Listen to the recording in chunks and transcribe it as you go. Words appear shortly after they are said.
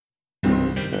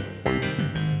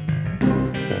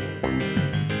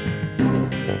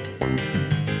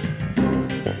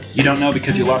You don't know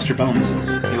because you lost your bones.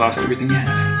 You lost everything you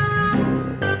had.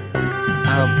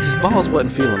 His balls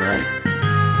wasn't feeling right.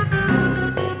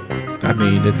 I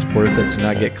mean, it's worth it to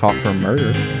not get caught for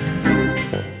murder.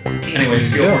 Anyway,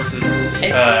 steel horses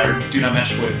do not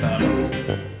mesh with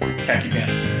khaki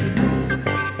pants.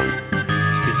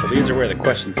 See, so these are where the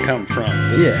questions come from.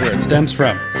 This is where it stems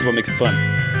from. This is what makes it fun.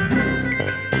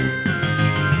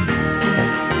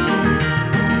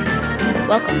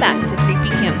 Welcome back to Creepy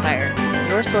Campfire,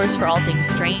 your source for all things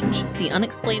strange, the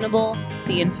unexplainable,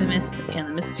 the infamous, and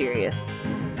the mysterious.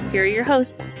 Here are your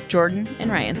hosts, Jordan and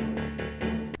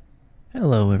Ryan.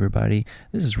 Hello, everybody.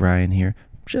 This is Ryan here.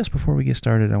 Just before we get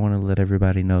started, I want to let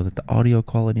everybody know that the audio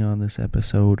quality on this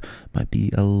episode might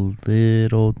be a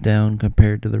little down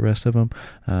compared to the rest of them.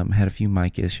 Had a few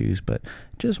mic issues, but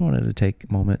just wanted to take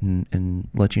a moment and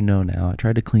let you know now. I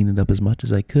tried to clean it up as much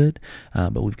as I could,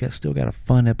 but we've still got a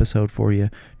fun episode for you.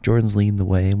 Jordan's leading the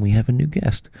way, and we have a new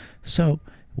guest. So,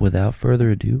 without further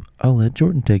ado, I'll let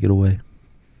Jordan take it away.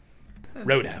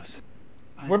 Roadhouse.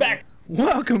 We're back.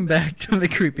 Welcome back to the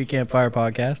Creepy Campfire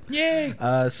Podcast. Yay!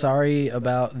 Sorry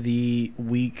about the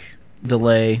week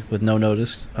delay with no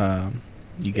notice.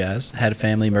 You guys had a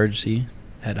family emergency.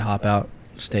 Had to hop out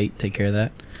state, take care of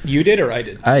that. You did or I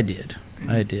did? I did.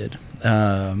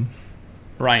 Ryan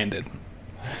did. Did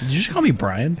you just call me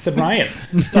Brian? I said Ryan.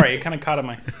 Sorry, it kind of caught on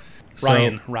my...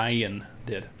 Ryan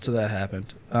did. So that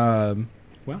happened. Well,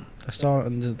 I saw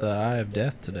Into the Eye of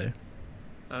Death today.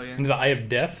 Oh, yeah. Into the Eye of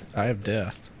Death? Eye of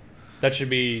Death. That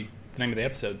should be the name of the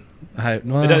episode. It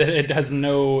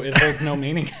holds no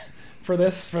meaning for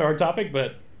our topic,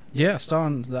 but... Yeah, saw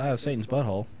in the Eye of Satan's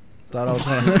butthole. Thought I was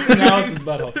gonna... No, it's his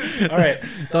butthole. All right.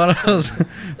 Thought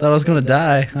I was gonna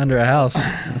die under a house.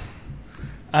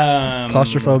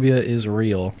 Claustrophobia is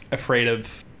real. Afraid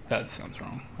of... That sounds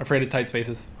wrong. Afraid of tight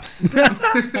spaces.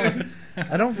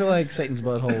 I don't feel like Satan's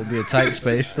butthole would be a tight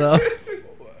space, though.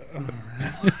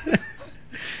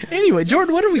 Anyway,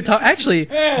 Jordan, what are we talking? Actually,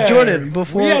 Jordan,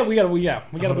 before we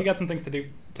got some things to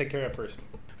take care of first.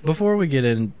 Before we get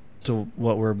into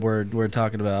what we're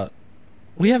talking about,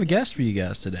 we have a guest for you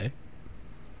guys today.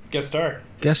 Guest star.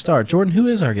 Jordan, who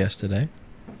is our guest today?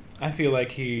 I feel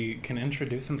like he can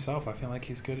introduce himself. I feel like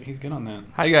he's good. He's good on that.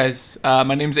 Hi guys,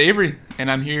 my name's Avery, and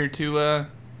I'm here to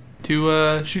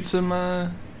shoot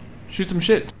some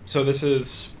shit. So this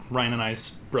is Ryan and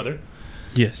I's brother.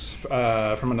 Yes.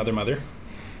 From another mother.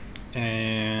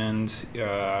 And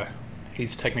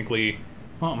he's technically,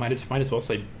 well, might as well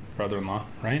say brother-in-law,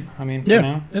 right? I mean,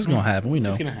 it's gonna happen. We know.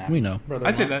 It's gonna happen. We know.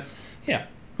 I'd say that. Yeah.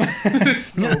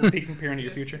 Still peeking peer into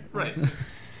your future, right?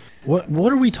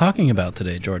 What are we talking about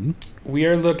today, Jordan? We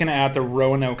are looking at the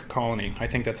Roanoke colony. I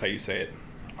think that's how you say it.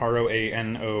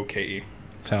 Roanoke.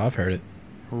 That's how I've heard it.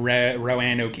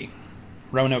 Roanoke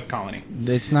colony.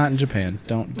 It's not in Japan.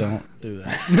 Don't do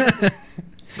that.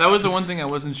 That was the one thing I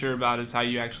wasn't sure about, is how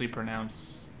you actually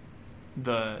pronounce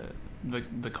the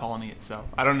colony itself.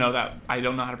 I don't know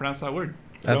how to pronounce that word.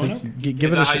 I think give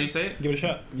is it that a how you say it? Give it a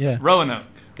shot. Yeah. Roanoke.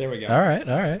 There we go. All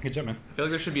right. Good job, man. I feel like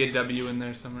there should be a W in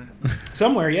there somewhere.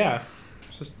 Somewhere, yeah.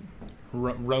 It's just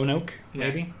Roanoke, yeah.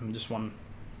 Maybe. Just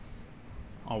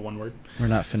all one word. We're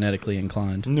not phonetically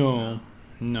inclined. No,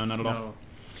 not at all.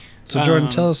 So Jordan,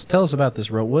 tell us about this.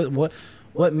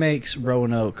 What makes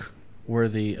Roanoke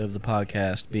worthy of the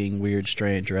podcast being weird,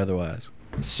 strange, or otherwise?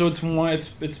 So it's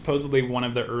supposedly one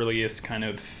of the earliest kind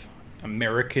of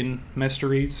American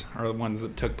mysteries, or the ones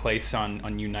that took place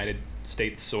on United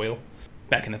States soil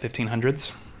back in the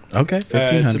 1500s. Okay,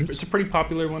 1500s. It's a pretty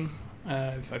popular one.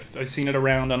 I've seen it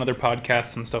around on other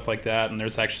podcasts and stuff like that, and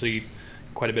there's actually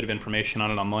quite a bit of information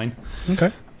on it online.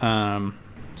 Okay.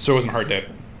 So it wasn't hard to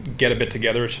get a bit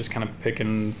together. It's just kind of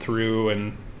picking through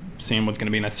and seeing what's going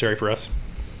to be necessary for us.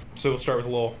 So we'll start with a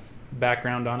little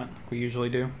background on it, like we usually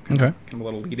do. Okay. Kind of a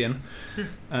little lead in.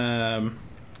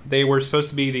 They were supposed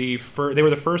to be the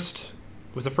first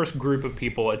group of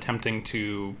people attempting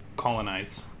to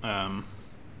colonize on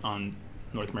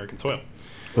North American soil.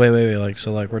 Wait. Like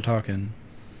we're talking,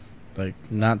 like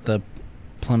not the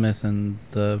Plymouth and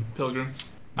the Pilgrim.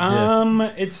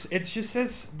 Yeah. It's just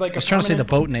says like. I was trying to say the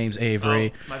boat names,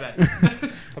 Avery. Oh, my bad.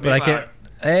 But I can't.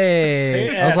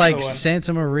 Hey, I was like one.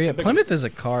 Santa Maria. Plymouth is a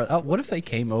car. Oh, what if they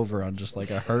came over on just like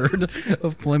a herd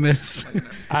of Plymouths?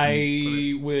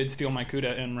 I would steal my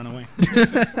Cuda and run away,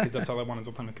 because that's all I want is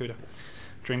a Plymouth Cuda,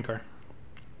 dream car.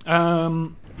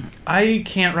 I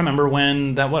can't remember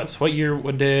when that was. What year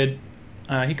did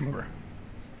he come over?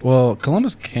 Well,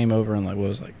 Columbus came over in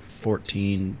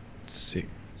 14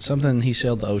 something. He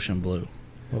sailed the ocean blue.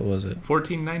 What was it?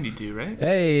 1492, right?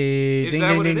 Hey, Is ding, that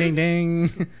ding, what ding, it ding,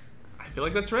 is? ding. I feel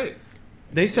like that's right.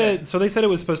 They said so. They said it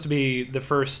was supposed to be the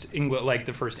first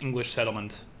English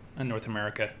settlement in North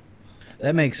America.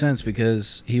 That makes sense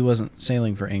because he wasn't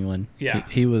sailing for England. Yeah.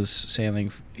 He was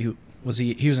sailing. He was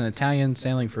an Italian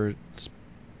sailing for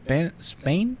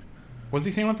Spain. Was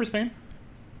he sailing for Spain?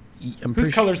 I'm Whose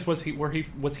pretty colors was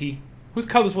he? Whose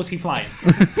colors was he flying?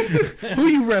 Who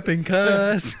you repping,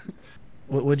 cuz?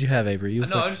 What'd you have, Avery? No,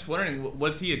 I was just wondering,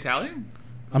 was he Italian?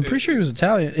 I'm pretty sure he was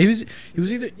Italian. He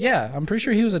was either I'm pretty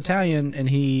sure he was Italian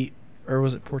or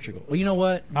was it Portugal? Well, you know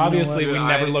what? Obviously, we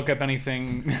never look up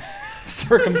anything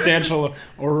circumstantial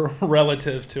or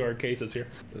relative to our cases here.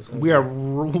 We are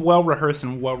well rehearsed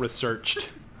and well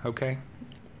researched. Okay.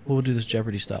 We'll do this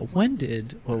Jeopardy style. What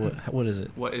is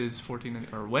it? What is 14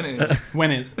 or when is?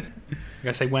 When is? You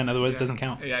gotta say when, otherwise it doesn't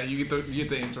count. Yeah, you get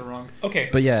the answer wrong. Okay.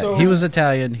 But yeah, so he was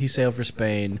Italian. He sailed for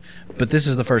Spain, but this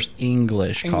is the first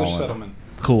English colony. settlement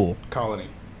Cool. colony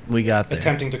We got there.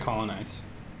 attempting to colonize.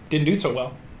 Didn't do so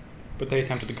well, but they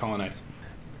attempted to colonize.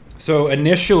 So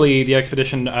initially, the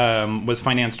expedition was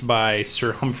financed by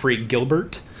Sir Humphrey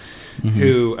Gilbert,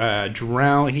 who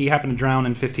drowned. He happened to drown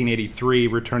in 1583,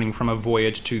 returning from a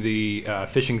voyage to the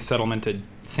fishing settlement at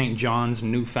St. John's,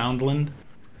 Newfoundland.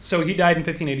 So he died in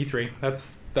 1583.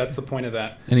 That's the point of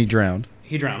that. And he drowned.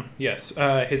 He drowned, yes.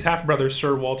 His half-brother,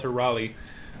 Sir Walter Raleigh,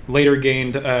 later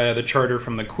gained the charter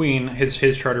from the Queen, his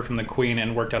charter from the Queen,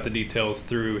 and worked out the details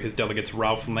through his delegates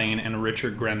Ralph Lane and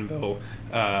Richard Grenville,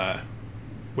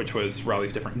 which was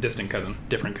Raleigh's distant cousin.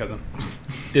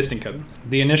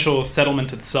 The initial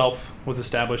settlement itself was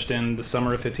established in the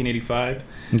summer of 1585.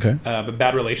 Okay. But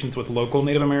bad relations with local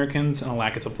Native Americans and a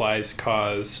lack of supplies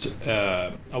caused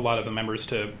a lot of the members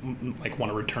to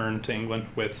want to return to England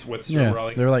with Sir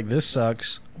Raleigh. They're like, this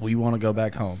sucks. We want to go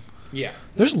back home. Yeah.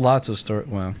 There's lots of stories.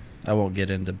 Well, I won't get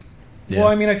into. Yeah. Well,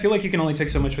 I mean, I feel like you can only take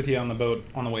so much with you on the boat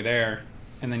on the way there,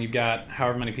 and then you've got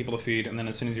however many people to feed, and then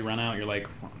as soon as you run out, you're like,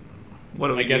 what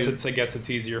do we I guess do? it's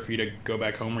easier for you to go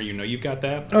back home where you know you've got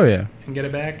that Oh yeah. and get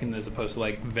it back, and as opposed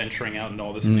to venturing out into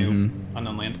all this new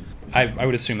unknown land. I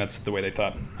would assume that's the way they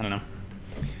thought. I don't know.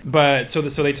 But so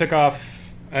they took off.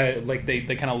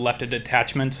 They kind of left a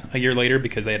detachment a year later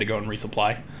because they had to go and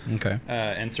resupply. Okay.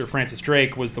 And Sir Francis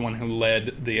Drake was the one who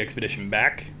led the expedition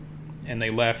back, and they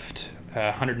left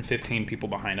 115 people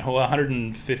behind.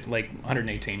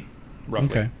 118 roughly.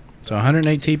 Okay. So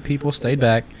 118 people stayed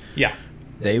back. Yeah.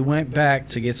 They went back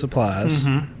to get supplies.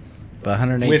 But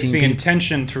 118 with the people.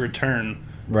 intention to return.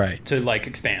 Right. To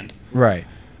expand. Right.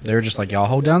 They were just like, y'all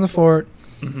hold down the fort.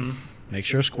 Make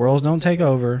sure squirrels don't take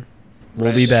over.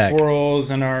 We'll be back. Squirrels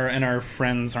and our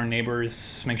friends, our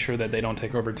neighbors, make sure that they don't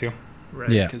take over too. Right.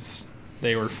 Yeah. Because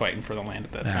they were fighting for the land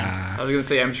at that time. I was gonna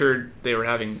say, I'm sure they were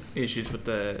having issues with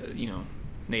the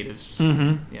natives.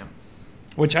 Yeah.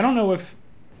 Which I don't know if.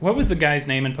 What was the guy's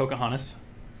name in Pocahontas?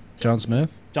 John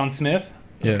Smith? John Smith?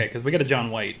 Yeah. Okay, because we got a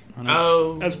John White.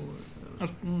 And that's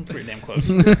pretty damn close.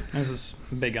 This is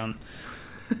big on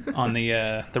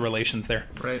the relations there.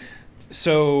 Right.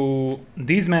 So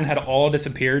these men had all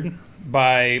disappeared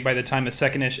by the time a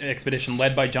second expedition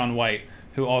led by John White,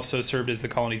 who also served as the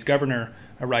colony's governor,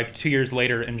 arrived 2 years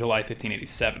later in July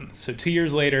 1587. So 2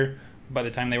 years later, by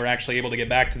the time they were actually able to get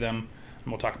back to them,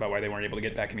 and we'll talk about why they weren't able to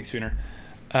get back any sooner,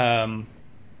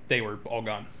 they were all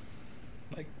gone.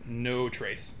 No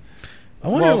trace. I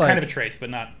wonder, kind of a trace,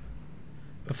 but not.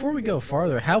 Before we go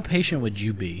farther, how patient would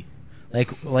you be?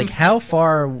 How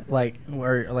far,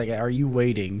 are you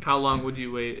waiting How long would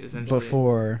you wait, essentially?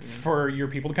 before? For your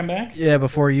people to come back? Yeah,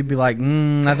 before you'd be like,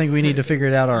 I think we need to figure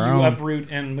it out our You own. uproot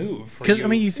and move. Because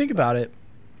you think about it,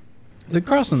 they're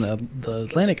crossing the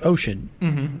Atlantic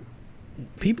Ocean.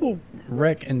 People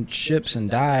wreck in ships and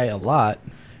die a lot,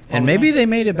 and maybe they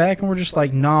made it back and we're just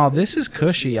like, nah, this is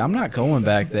cushy. I'm not going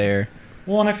back there.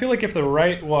 Well, and I feel like if the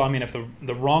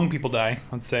wrong people die,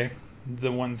 let's say,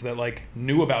 the ones that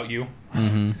knew about you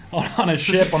on a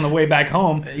ship on the way back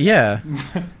home, Yeah.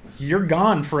 you're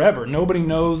gone forever. Nobody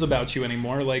knows about you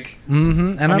anymore.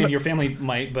 And I mean, your family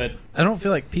might, but I don't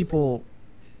feel like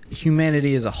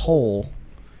humanity as a whole,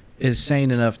 is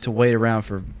sane enough to wait around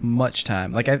for much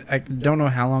time. I don't know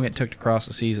how long it took to cross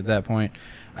the seas at that point.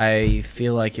 I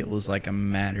feel like it was a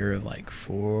matter of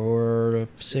 4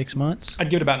 to 6 months.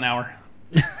 I'd give it about an hour.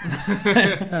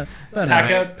 But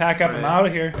Pack up. I'm out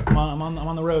of here. I'm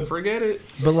on the road. Forget it.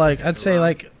 But I'd say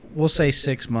we'll say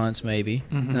 6 months maybe.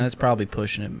 And that's probably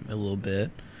pushing it a little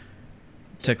bit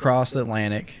to cross the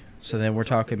Atlantic. So then we're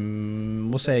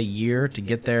talking, we'll say a year to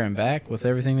get there and back with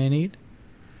everything they need.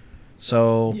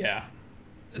 So Yeah.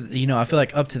 I feel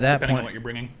like up to that Depending point, on what you're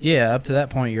bringing. yeah, up to that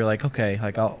point you're like, okay,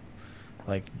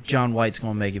 John White's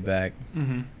gonna make it back,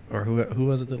 or who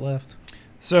was it that left?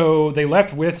 So they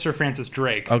left with Sir Francis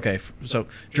Drake. Okay, so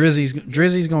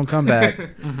Drizzy's gonna come back,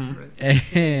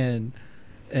 and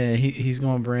he's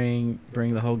gonna bring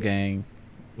the whole gang.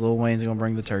 Lil Wayne's gonna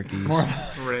bring the turkeys.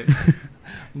 Right.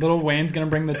 Lil Wayne's gonna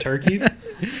bring the turkeys.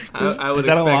 I would is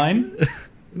that a expect- line?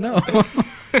 No,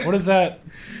 What is that?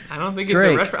 I don't think it's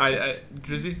Drake. a reference.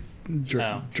 Drizzy?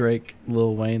 Oh. Drake,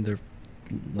 Lil Wayne, they're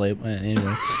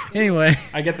anyway.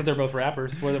 I get that they're both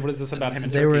rappers. What is this about him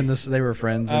and They were in turkeys? this. They were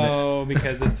friends. In it. Oh,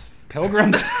 because it's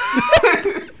pilgrims.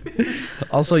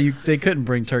 Also, they couldn't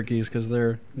bring turkeys because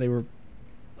they were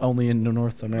only in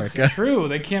North America. True,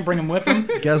 they can't bring them with them.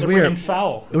 Guys, They're we are- bringing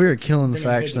foul. We are killing the Bringing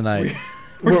facts pigeons. tonight.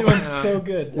 We're doing Yeah. so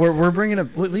good. We're bringing up.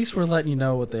 At least we're letting you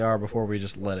know what they are before we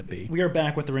just let it be. We are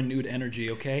back with the renewed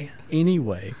energy. Okay.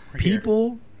 Anyway, We're here.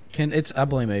 people can. I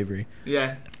blame Avery.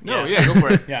 Yeah. No, Yeah. yeah, go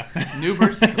for it. Yeah. New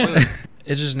person? completely.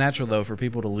 It's just natural though for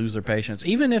people to lose their patience,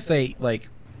 even if they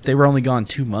were only gone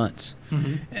 2 months.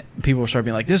 People will start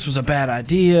being like, "This was a bad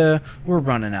idea. We're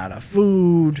running out of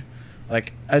food."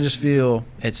 Like, I just feel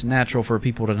it's natural for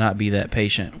people to not be that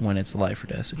patient when it's a life or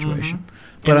death situation.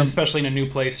 But And I'm especially in a new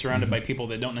place surrounded by people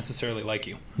that don't necessarily like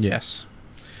you. yes.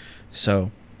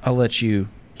 So I'll let you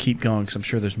keep going because I'm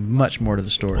sure there's much more to the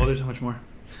story. Well, there's so much more.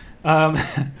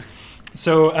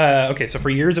 So for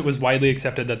years it was widely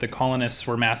accepted that the colonists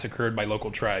were massacred by local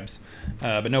tribes,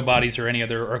 but no bodies or any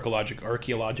other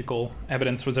archaeological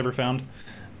evidence was ever found.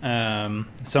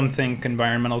 Some think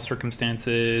environmental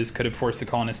circumstances could have forced the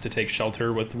colonists to take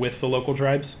shelter with the local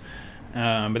tribes,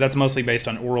 but that's mostly based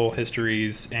on oral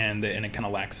histories, and it kind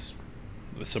of lacks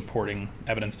supporting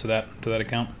evidence to that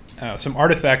account. Some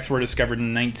artifacts were discovered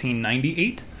in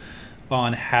 1998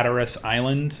 on Hatteras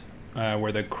Island,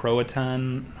 where the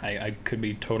Croatan, I could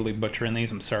be totally butchering these,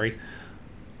 I'm sorry,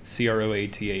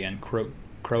 Croatan,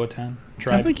 Croatan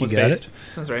tribe think you was got based. it.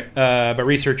 Sounds right. But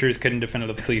researchers couldn't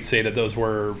definitively say that those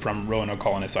were from Roanoke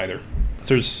colonists either.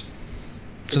 So So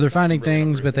they're finding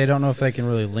things, but they don't know if they can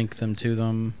really link them to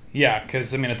them. yeah,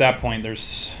 because at that point,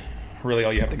 there's really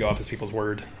all you have to go off is people's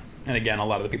word. And again, a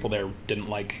lot of the people there didn't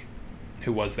like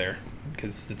who was there,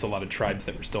 because it's a lot of tribes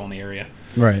that were still in the area.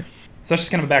 Right. So that's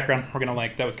just kind of a background.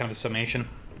 That was kind of a summation.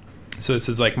 So this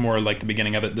is more like the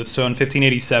beginning of it. So in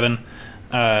 1587,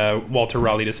 Walter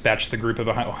Raleigh dispatched the group of,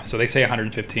 so they say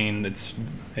 115, it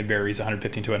varies,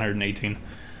 115 to 118,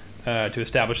 to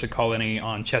establish the colony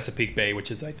on Chesapeake Bay,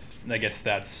 which is, I guess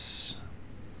that's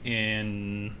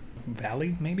in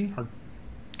Valley, maybe? Or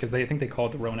because I think they call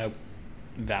it the Roanoke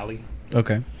Valley.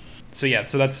 Okay. So yeah,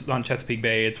 so that's on Chesapeake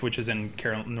Bay, which is in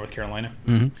North Carolina.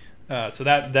 Mm-hmm. So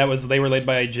they were led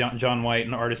by John White,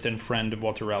 an artist and friend of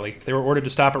Walter Raleigh. They were ordered to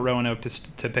stop at Roanoke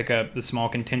to pick up the small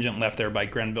contingent left there by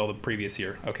Grenville the previous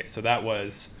year. Okay, so that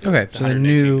was Okay, so they 118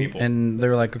 knew, people. and they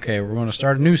were like, okay, we're going to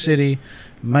start a new city.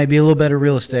 Might be a little better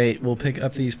real estate. We'll pick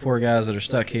up these poor guys that are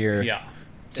stuck here, yeah,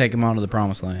 take them on to the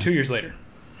promised land. 2 years later.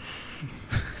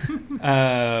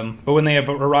 But when they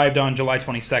arrived on July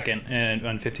 22nd in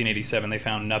 1587, they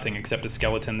found nothing except a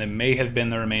skeleton that may have been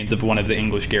the remains of one of the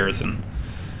English garrison.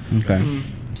 Okay.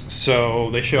 So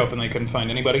they show up and they couldn't find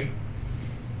anybody.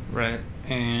 Right.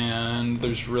 And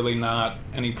there's really not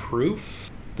any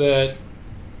proof that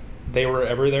they were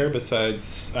ever there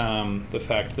besides the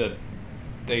fact that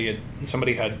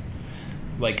somebody had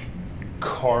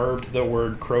carved the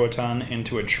word Croatan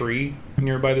into a tree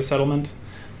nearby the settlement,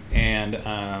 and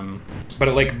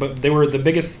but they were the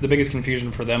biggest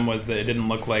confusion for them was that it didn't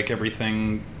look like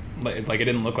everything it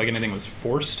didn't look like anything was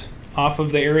forced off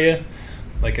of the area,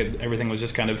 everything was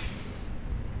just kind of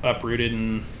uprooted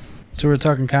and. So we're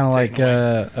talking kind of like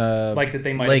Like that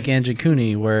they might Lake have-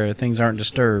 Anjikuni, where things aren't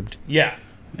disturbed, Yeah,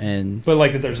 and but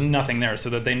that there's nothing there, so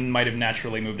that they might have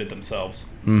naturally moved it themselves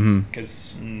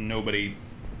because nobody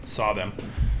saw them.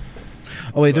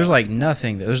 oh wait, there's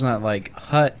nothing. There's not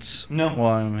huts. No. Well,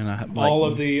 I mean, all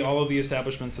of the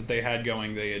establishments that they had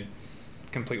going, they had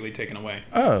completely taken away.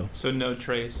 Oh. So no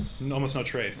trace. Almost no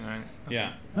trace. All right.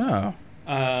 Yeah.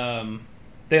 Oh.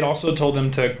 They had also told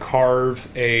them to carve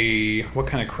what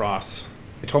kind of cross?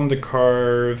 They told them to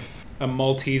carve a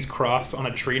Maltese cross on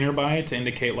a tree nearby to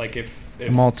indicate if A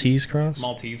Maltese cross.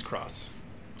 Maltese cross.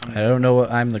 I don't know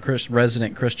what I'm the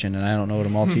resident Christian, and I don't know what a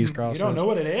Maltese cross You don't is. know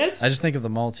what it is? I just think of the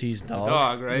Maltese dog.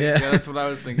 Dog, right? Yeah. Yeah, that's what I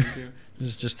was thinking too.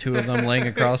 It's just two of them laying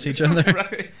across each other.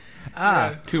 Right.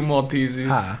 Ah. Yeah, two Malteses.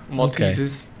 Ah, okay.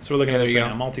 Malteses. So we're looking at There this you right go.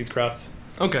 now, Maltese cross.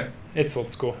 Okay. It's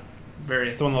old school. Very.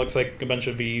 It's the one that looks like a bunch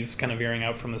of V's kind of veering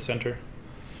out from the center.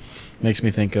 Makes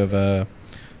me think of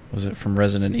was it from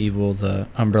Resident Evil, the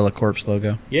Umbrella Corps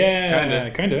logo? Yeah,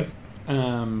 kind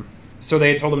of. So they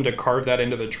had told them to carve that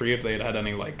into the tree if they had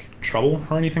any trouble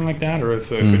or anything like that, or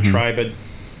if a tribe had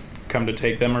come to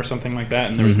take them or something like that,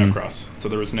 and there was no Mhm. cross. So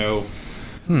there was no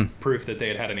Hmm. proof that they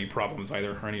had had any problems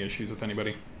either or any issues with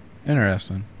anybody.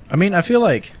 Interesting. I mean, I feel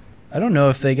like I don't know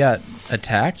if they got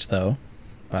attacked though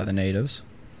by the natives.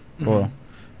 Well,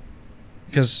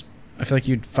 because I feel like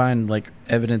you'd find like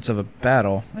evidence of a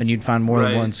battle, and you'd find more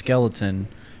than Right. one skeleton,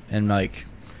 and like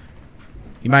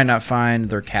you might not find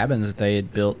their cabins that they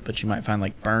had built, but you might find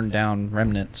like burned down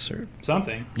remnants or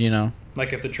Something.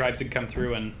 Like if the tribes had come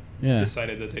through and Yeah.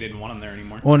 decided that they didn't want them there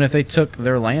anymore. Well, and if they took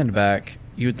their land back,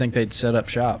 you would think they'd set up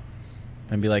shop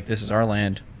and be like, "This is our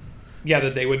land." Yeah,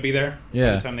 that they would be there by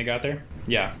Yeah. the time they got there.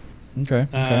 Yeah. Okay.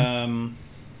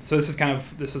 So this is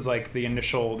the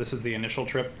initial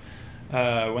trip.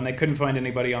 When they couldn't find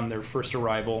anybody on their first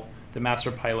arrival, the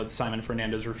master pilot Simon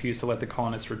Fernandez refused to let the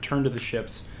colonists return to the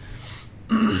ships,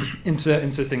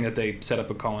 insisting that they set up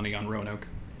a colony on Roanoke.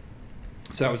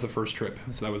 So that was the first trip.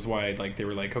 So that was why they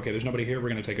were like, okay, there's nobody here, we're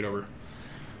going to take it over.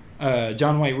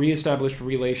 John White reestablished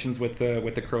relations with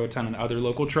the Croatan and other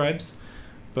local tribes,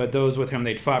 but those with whom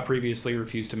they'd fought previously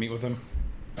refused to meet with him.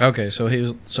 Okay, so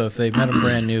if they met him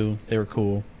brand new, they were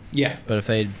cool. Yeah. But if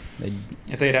they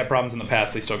If they had problems in the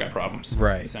past, they still got problems.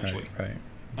 right, Essentially. right.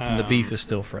 And the beef is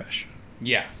still fresh.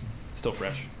 Yeah. Still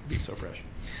fresh. Beef so fresh.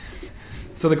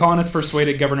 So the colonists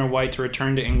persuaded Governor White to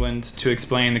return to England to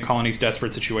explain the colony's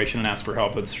desperate situation and ask for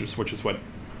help, which is what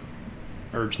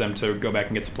urged them to go back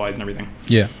and get supplies and everything.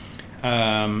 Yeah.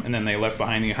 And then they left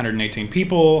behind the 118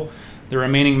 people, the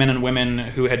remaining men and women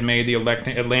who had made the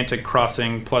Atlantic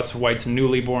crossing, plus White's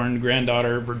newly born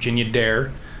granddaughter, Virginia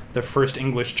Dare, the first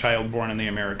English child born in the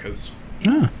Americas.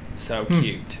 Ah, So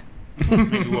cute.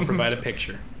 Maybe we'll provide a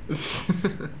picture. it's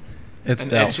An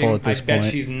doubtful etching. at this I bet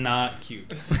point. she's not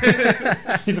cute.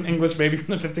 He's an English baby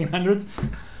from the 1500s.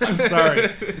 I'm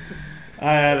sorry.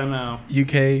 I don't know.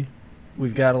 UK,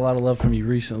 we've got a lot of love from you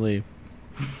recently.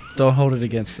 Don't hold it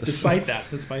against us. Despite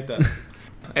that.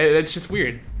 It's just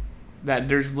weird that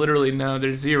there's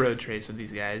zero trace of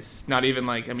these guys. Not even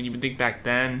you would think back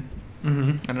then,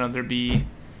 Mm-hmm. I don't know, there'd be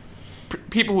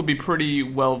people would be pretty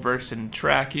well versed in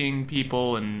tracking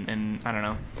people, and I don't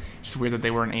know, it's just weird that they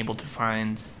weren't able to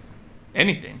find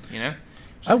anything,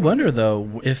 I wonder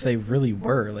though if they really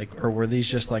were or were these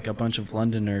just a bunch of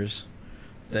Londoners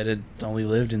that had only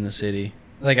lived in the city?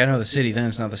 I know the city then,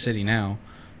 it's not the city now,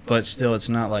 but still, it's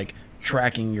not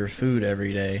tracking your food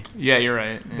every day. Yeah, you're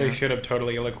right. Yeah. They should have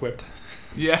totally ill-equipped.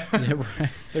 Yeah. Yeah, right.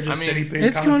 They're just I mean, sitting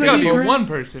it's gonna There's gotta be be great. one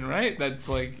person, right? That's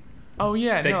oh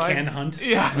yeah, They no, can hunt.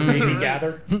 Yeah. Maybe Right.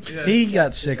 gather. Yeah. He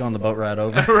got sick on the boat ride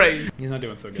over. Right. He's not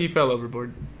doing so good. He fell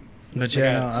overboard. But They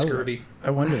yeah, got scurvy.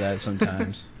 I wonder that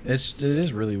sometimes. It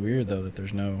is really weird though that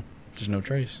there's no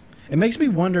trace. It makes me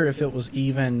wonder if it was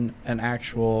even an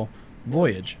actual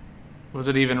voyage. Was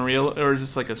it even real, or is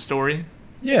this a story?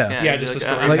 Yeah. Yeah, just a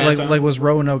story. Like was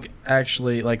Roanoke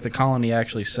actually the colony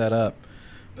actually set up?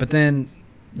 But then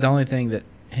the only thing that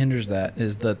hinders that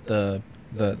is that the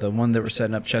one that were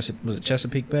setting up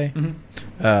Chesapeake Bay?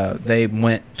 Mm-hmm. They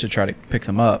went to try to pick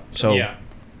them up. So Yeah.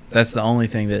 that's the only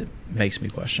thing that makes me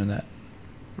question that.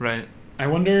 Right. I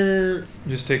wonder,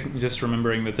 just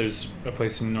remembering that there's a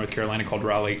place in North Carolina called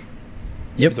Raleigh.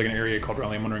 Yep. There's an area called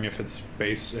Raleigh. I'm wondering if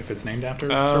it's named after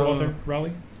Sir Oh. Walter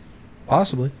Raleigh.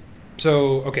 Possibly.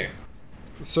 So, okay.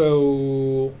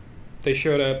 So they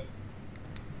showed up,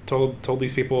 told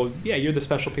these people, yeah, you're the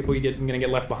special people. You're gonna get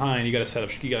left behind. You gotta set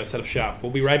up shop.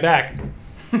 We'll be right back.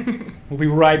 We'll be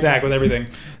right back with everything.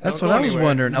 That's Don't what go I was anywhere.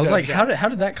 wondering. I was Set like, up how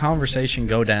did that conversation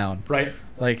go down? Right.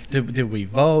 Did we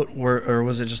vote, or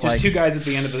was it just Two guys at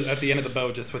the end of the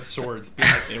boat, just with swords. being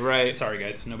like, Right. Sorry,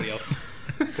 guys. Nobody else.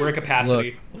 We're at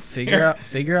capacity. look,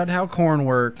 figure out how corn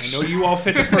works. I know you all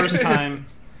fit the first time.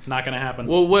 Not gonna happen.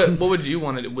 Well, what would you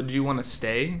want to? Would you want to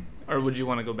stay, or would you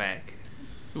want to go back?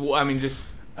 Well, I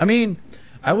mean,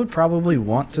 I would probably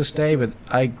want to stay, but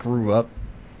I grew up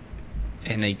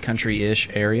in a country-ish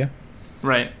area.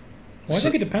 right. Well, I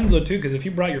think it depends though too, because if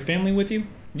you brought your family with you,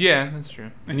 Yeah, that's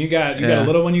true. and you got Yeah. a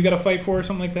little one you got to fight for or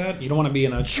something like that, you don't want to be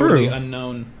in a True. totally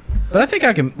unknown. But I think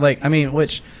I can,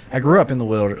 which I grew up in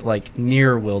the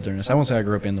near wilderness. I won't say I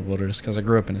grew up in the wilderness because I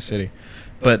grew up in a city,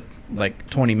 but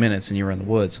 20 minutes and you were in the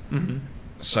woods. Mm-hmm.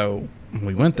 So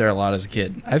we went there a lot as a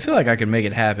kid. I feel like I could make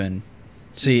it happen.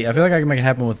 See, I feel like I can make it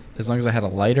happen with as long as I had a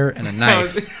lighter and a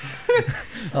knife.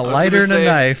 A lighter and a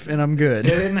knife, and I'm good. They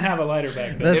didn't have a lighter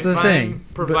back then. That's If the mine thing.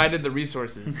 Provided the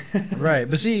resources. Right.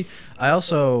 But see, I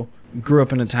also grew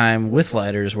up in a time with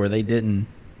lighters where they didn't.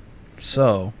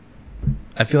 So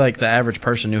I feel like the average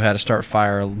person knew how to start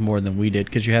fire more than we did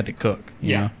because you had to cook. You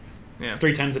Yeah. know? Yeah.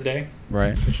 3 times a day,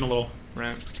 Right. pitching a little.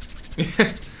 Right.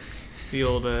 The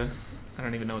old I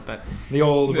don't even know what that. The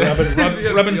old rub and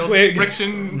The old twig.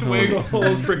 Friction twig. The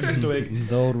old friction twig.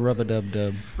 The old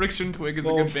rub-a-dub-dub. Friction twig is The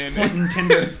a old good band Flint name. and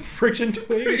Tinder friction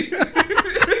twig.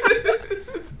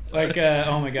 Like,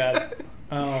 oh my god.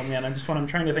 Oh man, I'm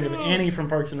trying to think of Annie from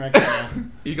Parks and Rec right now.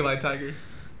 Eagle Eye Tiger.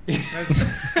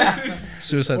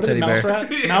 Suicide What is it, Teddy Mouse Bear.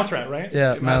 Rat? Mouse Rat, right?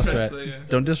 Yeah, Yeah, Mouse Mouse Rat. Rat's the- yeah.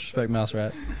 Don't disrespect Mouse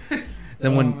Rat.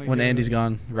 Then Oh when my when goodness. Andy's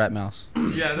gone, Rat Mouse.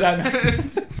 Yeah,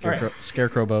 All right.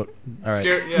 Scarecrow boat. All right.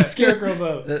 Yeah. Scarecrow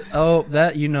boat.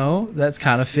 That's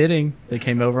kind of fitting. They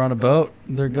came over on a boat.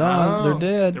 They're gone. Oh, They're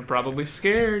dead. They're probably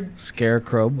scared.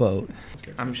 Scarecrow boat.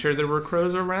 I'm sure there were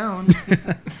crows around.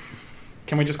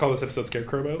 Can we just call this episode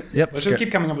Scarecrow Boat? Yep, Let's Scare- just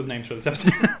keep coming up with names for this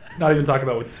episode. Not even talk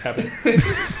about what's happening.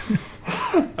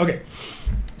 Okay.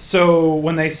 So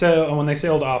when they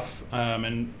sailed off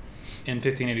in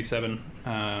 1587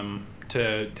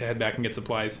 to head back and get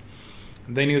supplies,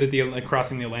 they knew that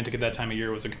crossing the Atlantic at that time of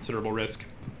year was a considerable risk.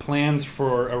 Plans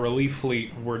for a relief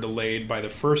fleet were delayed by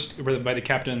the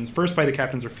captain's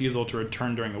refusal to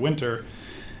return during the winter,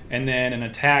 and then an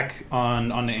attack on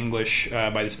the English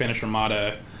by the Spanish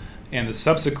Armada and the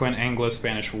subsequent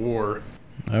Anglo-Spanish War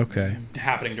Okay.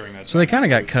 happening during that So they time. kind of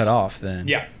got it's- cut off then.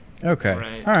 Yeah. Okay.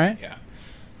 Right. All right. Yeah.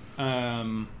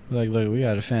 Like, look, we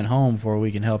got to defend home before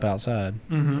we can help outside.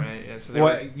 Mhm. Right. Yeah. So they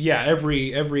Well, were, yeah,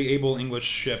 every able English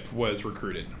ship was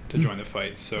recruited to join the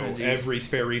fight, so Oh, geez. every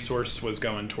spare resource was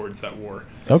going towards that war.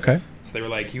 Okay. So they were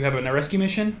like, "You have a rescue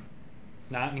mission?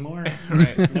 Not anymore."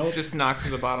 right. Nope. Just knocked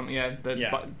to the bottom. Yeah. The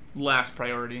Yeah. last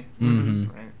priority. Mhm.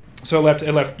 Right. So it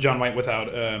left John White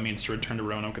without means to return to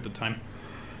Roanoke at the time.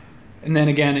 And then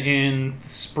again in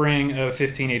spring of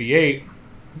 1588,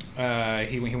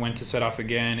 he went to set off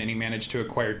again, and he managed to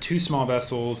acquire 2 small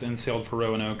vessels and sailed for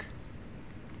Roanoke.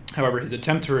 However, his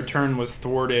attempt to return was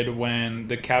thwarted when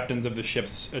the captains of the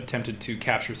ships attempted to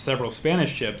capture several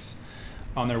Spanish ships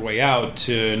on their way out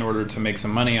in order to make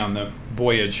some money on the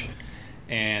voyage,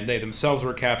 and they themselves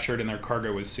were captured and their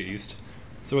cargo was seized.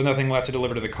 So with nothing left to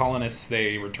deliver to the colonists,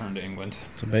 they returned to England.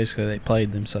 So basically, they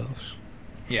played themselves.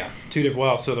 Yeah,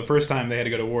 so the first time they had to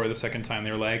go to war, the second time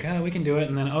they were like, "Oh, we can do it,"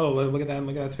 and then, "Oh, look at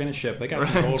that Spanish ship. They got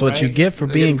some Right. gold." That's what you right? get for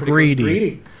They're being getting pretty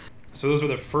greedy. So those were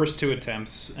the first 2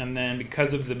 attempts, and then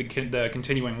because of the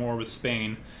continuing war with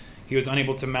Spain, he was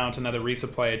unable to mount another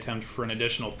resupply attempt for an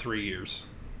additional 3 years.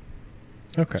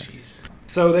 Okay. Jeez.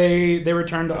 So they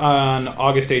returned on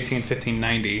August 18,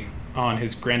 1590, on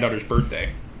his granddaughter's birthday,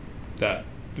 that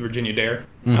Virginia Dare,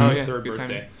 Mhm. Oh yeah. third good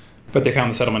birthday. timing. But they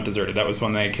found the settlement deserted. That was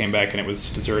when they came back and it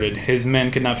was deserted. His men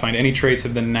could not find any trace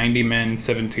of the 90 men,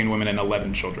 17 women, and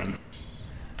 11 children.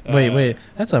 Wait.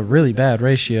 That's a really bad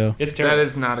ratio. It's terrible. That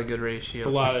is not a good ratio. It's a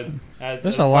lot of, There's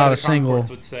as a lot Flight of single- Conchords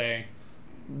would say.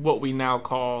 What we now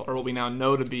call, or what we now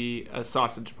know to be, a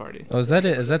sausage party. Oh, is that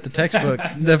it? Is that the textbook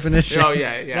definition? Oh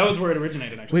yeah, yeah. That was where it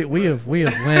originated, actually. We have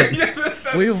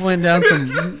went down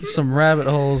some rabbit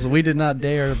holes that we did not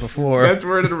dare before. That's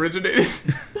where it originated.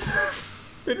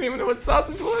 Didn't even know what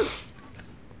sausage was.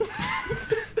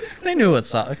 They knew what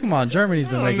sausage. Come on, Germany's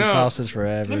been Oh, making no. sausage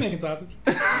They're forever. making sausage.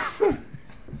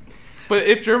 But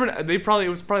if German, it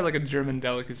was probably like a German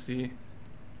delicacy.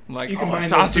 Like You combine, those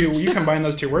sausage. two, you combine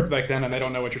those 2 words back then and they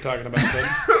don't know what you're talking about.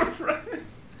 But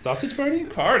sausage party?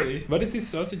 Party. What is this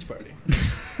sausage party?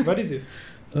 What is this?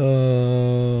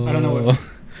 Oh. I don't know what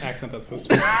accent that's supposed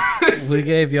to be. We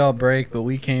gave y'all a break, but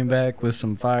we came back with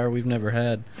some fire we've never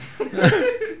had.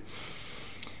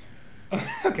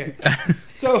 Okay.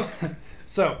 So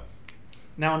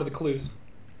now onto the clues.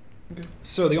 Okay.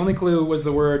 So the only clue was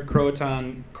the word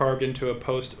Croatan carved into a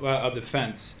post of the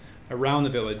fence around the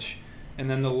village, and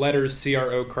then the letters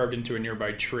CRO carved into a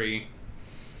nearby tree.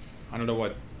 I don't know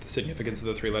what the significance of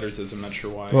the 3 letters is. I'm not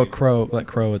sure why. Well, crow. like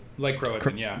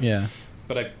Croatan, yeah. Yeah.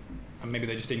 But maybe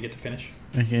they just didn't get to finish.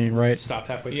 Okay, right. Stopped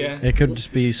halfway Yeah. through. It could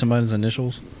just be somebody's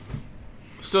initials.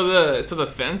 So the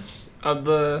fence of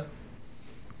the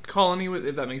colony,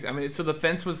 if that makes, I mean, so the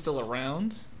fence was still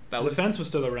around. That The was fence was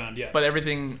still around, yeah. but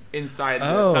everything inside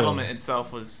the Oh. settlement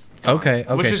itself was gone. Okay,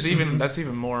 Which okay, is so- that's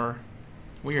even more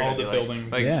weird. All I the feel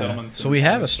buildings, like Yeah. settlements. So we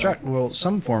have a stuff.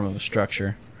 some form of a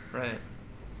structure right.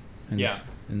 in, Yeah.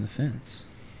 in the fence.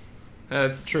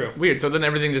 That's True. Weird. So then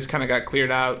everything just kind of got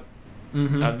cleared out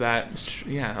Mhm. of that.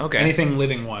 Yeah. Okay. Anything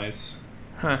living wise.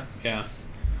 Huh. Yeah.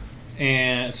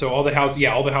 And so all the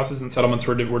houses and settlements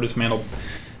were dismantled,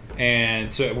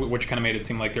 and so which kind of made it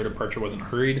seem like their departure wasn't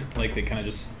hurried. Like they kind of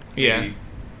just maybe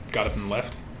got up and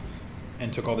left,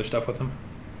 and took all their stuff with them.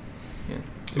 Yeah.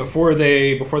 Before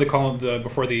the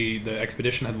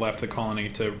expedition had left the colony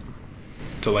to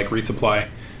like resupply,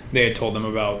 they had told them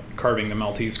about carving the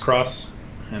Maltese cross,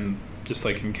 and just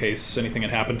like in case anything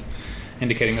had happened.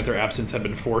 indicating that their absence had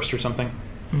been forced or something.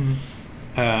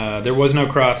 There was no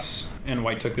cross, and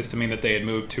White took this to mean that they had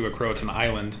moved to a Croatan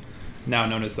island, now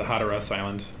known as the Hatteras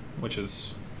Island, which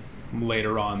is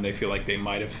later on they feel like they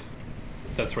might have.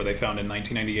 That's where they found in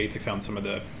 1998. They found some of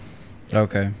the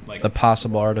the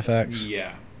possible artifacts.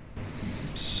 Yeah.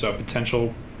 So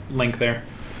potential link there.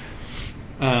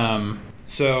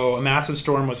 So a massive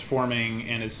storm was forming,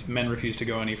 and his men refused to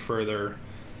go any further.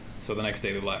 So the next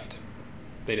day they left.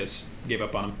 They just gave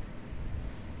up on him.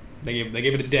 They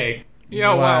gave it a day. Yeah,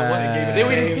 wow. What, Wow. they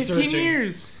waited Day of 15 searching.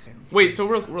 years. Wait, so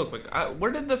real quick,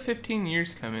 where did the 15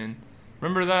 years come in?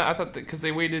 Remember that? I thought that because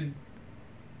they waited.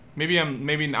 Maybe I'm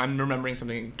remembering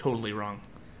something totally wrong,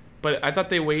 but I thought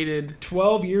they waited.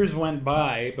 12 years went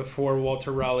by before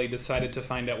Walter Raleigh decided to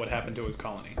find out what happened to his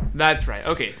colony. That's right.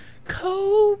 Okay,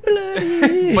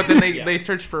 Cold-blooded. but then Yeah. they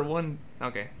searched for one.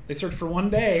 Okay, They searched for one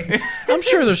day, I'm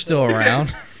sure they're still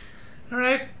around. all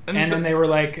right. and so- then they were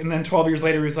like, and then 12 years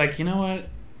later he was like, you know what?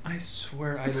 I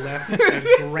swear I left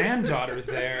a granddaughter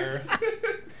there.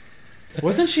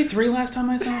 Wasn't she 3 last time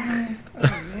I saw her?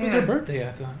 It was her birthday,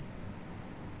 I thought.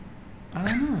 I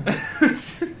don't know.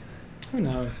 Who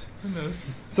knows? Who knows?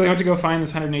 So they went to go find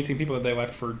this 118 people that they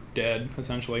left for dead,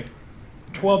 essentially.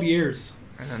 12 years.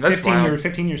 I know, that's 15 wild. years.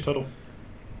 15 years total.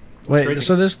 Wait, crazy.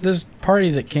 so this party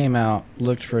that came out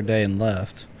looked for a day and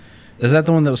left. Is that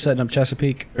the one that was setting up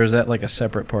Chesapeake, or is that like a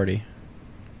separate party?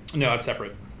 No, it's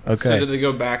separate. Okay. So did they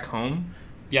go back home?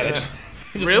 Yeah, they Yeah. just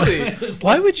Really? just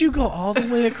Why would you go all the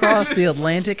way across the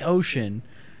Atlantic Ocean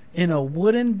in a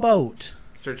wooden boat,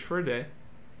 Search for a day.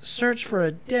 search for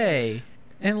a day,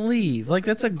 and leave? Like,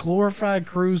 that's a glorified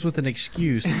cruise with an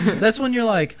excuse. That's when you're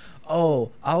like,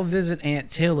 oh, I'll visit Aunt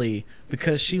Tilly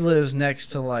because she lives next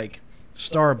to, like,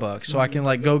 Starbucks, so I can,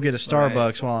 like, go get a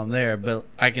Starbucks while I'm there, but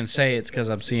I can say it's because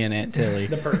I'm seeing Aunt Tilly.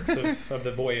 the perks of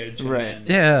the voyage. and Right.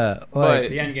 then Yeah, like,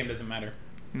 The end game doesn't matter.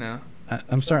 No.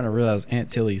 I'm starting to realize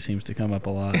Aunt Tilly seems to come up a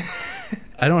lot.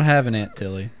 I don't have an Aunt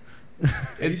Tilly.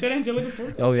 Have you said Aunt Tilly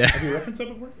before? Oh, yeah. Have you referenced that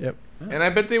before? Yep. And I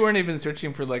bet they weren't even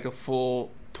searching for like a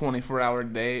full 24-hour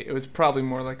day. It was probably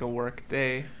more like a work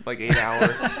day, like 8 hours,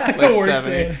 like A work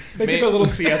 7. day. They took a little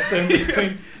siesta in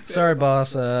between. Sorry,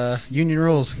 boss. Union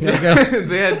rules. Gotta go.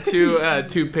 They had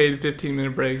two paid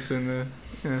 15-minute breaks, and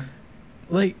yeah.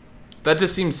 Like, That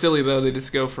just seems silly though. They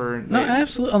just go for no,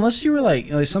 absolutely. Unless you were like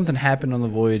something happened on the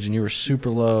voyage and you were super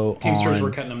low Teamsters on.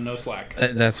 were cutting them no slack.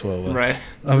 That's what it was. right.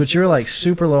 Oh, but you were like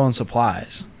super low on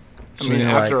supplies. I mean, you're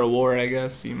after like, a war, I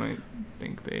guess you might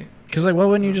think they. because like, why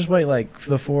wouldn't you just wait like for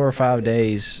the 4 or 5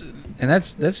 days? And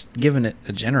that's giving it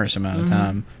a generous amount of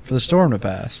time for the storm to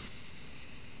pass.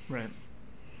 Right.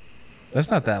 That's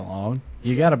not that long.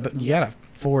 You got a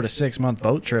 4 to 6 month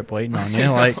boat trip waiting on you. I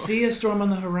Like, see a storm on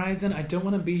the horizon. I don't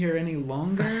want to be here any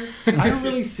longer. I don't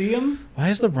really see him. why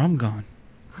is the rum gone?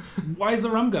 Why is the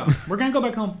rum gone? We're going to go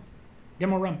back home. Get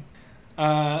more rum.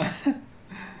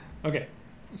 Okay.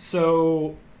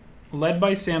 So, led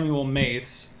by Samuel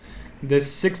Mace,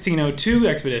 this 1602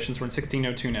 expeditions, we're in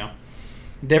 1602 now,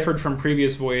 differed from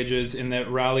previous voyages in that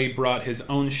Raleigh brought his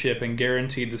own ship and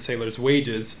guaranteed the sailors'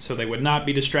 wages so they would not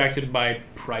be distracted by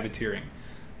privateering.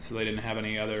 So they didn't have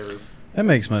any other... That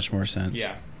makes much more sense.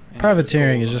 Yeah.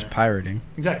 Privateering is Any just other- pirating.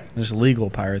 Exactly. Just legal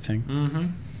pirating. Mm-hmm.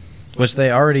 Which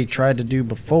they already tried to do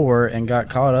before and got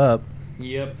caught up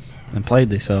Yep. and played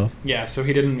themselves. Yeah, so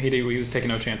he was taking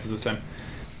no chances this time.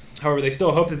 However, they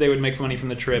still hoped that they would make money from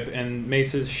the trip, and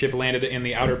Mace's ship landed in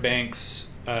the Outer Banks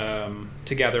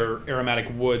to gather aromatic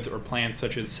woods or plants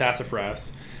such as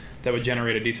sassafras that would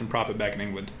generate a decent profit back in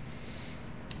England.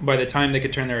 By the time they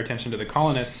could turn their attention to the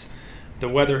colonists, the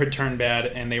weather had turned bad,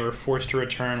 and they were forced to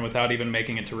return without even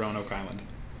making it to Roanoke Island.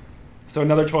 So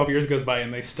another 12 years goes by,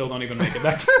 and they still don't even make it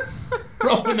back to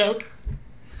Roanoke.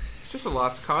 It's just a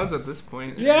lost cause at this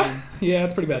point. Yeah,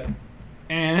 it's pretty bad.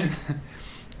 And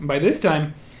by this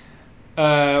time,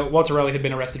 Walter Raleigh had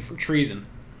been arrested for treason.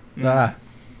 Ah,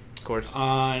 Of course.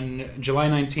 On July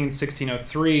 19,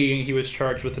 1603, he was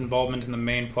charged with involvement in the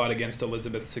main plot against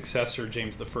Elizabeth's successor,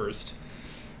 James I.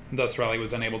 Thus, Raleigh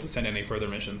was unable to send any further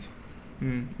missions.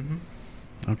 Mm-hmm.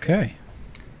 okay.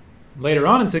 Later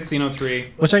on in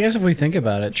 1603, Which I guess if we think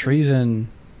about it, treason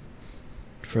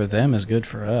for them is good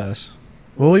for us.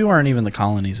 Well, we weren't even the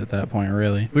colonies at that point,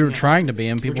 really. We were Yeah. trying to be,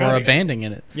 and people trying were to be. abandoning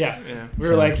it. yeah, Yeah. we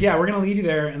were So- like, yeah, we're going to leave you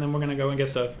there, and then we're going to go and get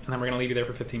stuff, and then we're going to leave you there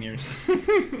for 15 years.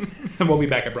 And we'll be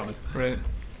back, I promise. Right.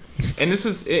 And this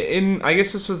was in. I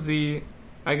guess this was the.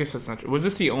 I guess that's not true. Was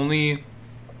this the only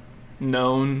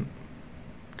known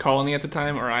colony at the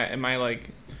time, or am I like?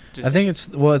 Just, I think it's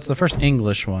the first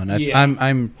English one. Yeah.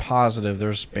 I'm positive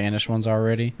there's Spanish ones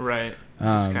already Right.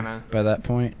 Just kinda. by that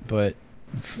point, but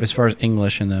as far as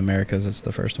English in the Americas, it's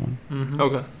the first one. Mm-hmm.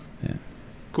 Okay. Yeah.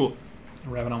 Cool.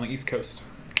 Arriving on the East Coast.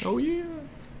 Oh yeah.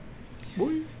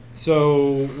 Boy.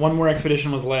 So one more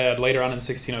expedition was led later on in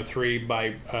 1603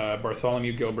 by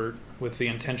Bartholomew Gilbert with the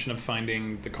intention of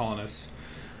finding the colonists.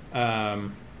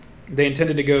 They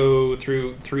intended to go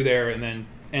through there and then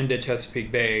end at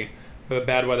Chesapeake Bay, but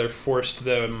bad weather forced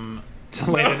them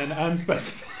to land in an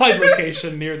unspecified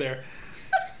location near there.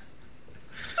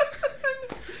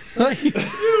 Dude,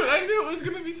 I knew it was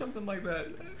gonna be something like that.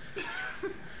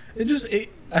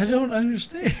 I don't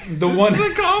understand. It's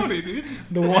a comedy, dude.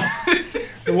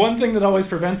 The one thing that always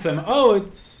prevents them. Oh,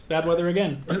 it's bad weather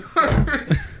again.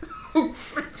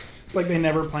 It's like they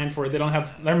never planned for it. They don't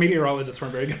have their meteorologists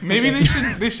weren't very good. Maybe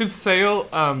they should sail.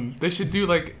 They should do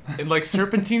like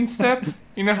serpentine step.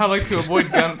 You know how like to avoid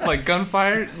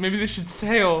gunfire. Maybe they should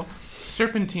sail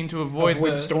serpentine to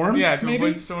avoid storms. Yeah, to maybe?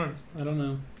 avoid storms. I don't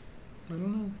know.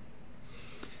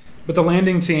 But the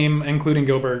landing team, including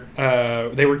Gilbert,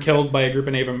 they were killed by a group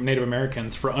of Native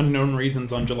Americans for unknown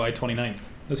reasons on July 29th.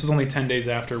 This was only 10 days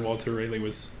after Walter Raleigh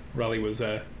was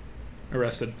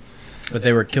arrested. But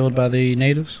they were killed by the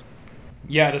natives?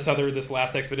 Yeah, this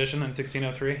last expedition in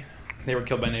 1603, they were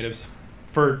killed by natives.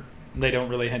 They didn't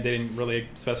really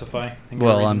specify.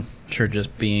 Well, I'm sure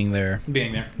just being there.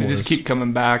 They just keep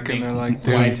coming back, and they're like,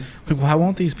 dude, right. Why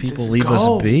won't these people Just leave go.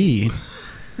 us be?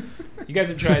 You guys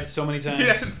have tried so many times,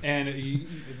 Yes. and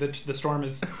the storm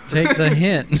has Take the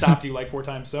hint. stopped you like 4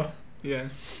 times. So yeah.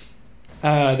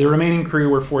 the remaining crew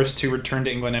were forced to return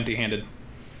to England empty-handed,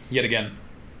 yet again.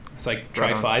 It's like try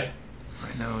Right on. 5.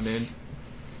 I know, dude.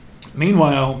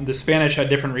 Meanwhile, the Spanish had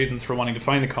different reasons for wanting to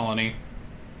find the colony,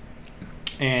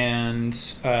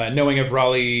 and knowing of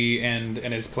Raleigh and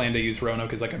his plan to use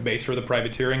Roanoke as like a base for the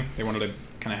privateering, they wanted to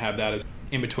kind of have that as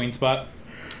in-between spot.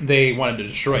 They wanted to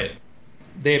destroy it.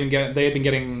 They had been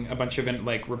getting a bunch of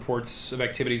reports of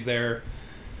activities there,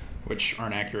 which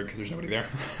aren't accurate because there's nobody there.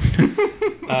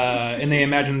 And they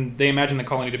imagined the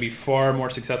colony to be far more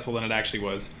successful than it actually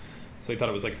was. So they thought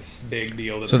it was like this big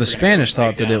deal. So the Spanish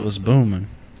thought that it was booming.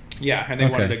 Yeah, and they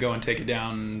Okay. wanted to go and take it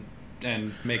down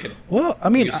and make it Well, I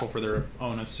mean, useful for their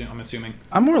own. I'm assuming.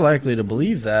 I'm more likely to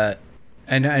believe that.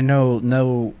 And I know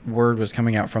no word was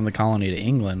coming out from the colony to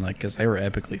England, because they were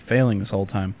epically failing this whole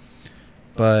time.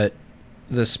 But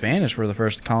the Spanish were the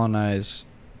first to colonize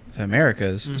the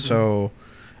Americas, Mhm. so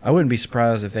I wouldn't be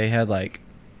surprised if they had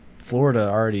Florida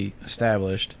already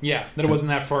established. Yeah, that it wasn't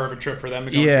that far of a trip for them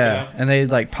to go and check it Yeah, out. and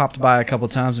they popped by a couple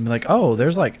times and be like, "Oh,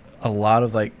 there's a lot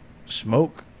of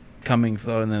smoke coming,"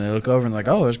 and then they look over and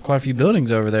oh, there's quite a few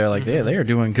buildings over there. They are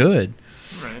doing good.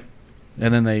 Right.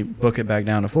 And then they book it back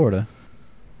down to Florida.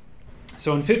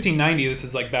 So in 1590, this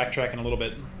is backtracking a little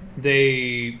bit.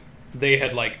 They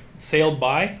had sailed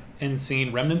by and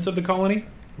seen remnants of the colony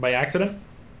by accident,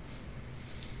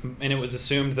 and it was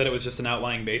assumed that it was just an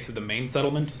outlying base of the main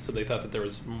settlement. So they thought that there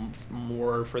was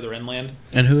more further inland.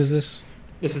 And who is this?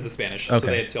 This is the Spanish. Okay. So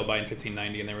they had sailed by in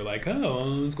 1590, and they were like,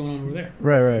 "Oh, what's going on over there?"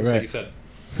 Right. Just like you said.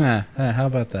 How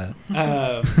about that?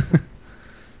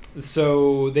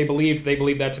 So they believed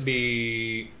that to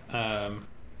be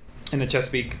in the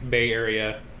Chesapeake Bay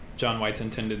area, John White's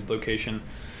intended location.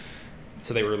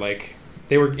 So they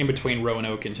were in between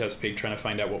Roanoke and Chesapeake, trying to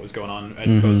find out what was going on at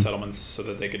Mhm. both settlements, so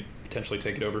that they could potentially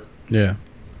take it over. Yeah.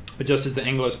 But just as the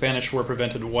Anglo-Spanish War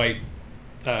prevented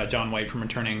John White from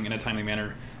returning in a timely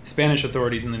manner, Spanish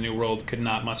authorities in the New World could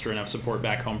not muster enough support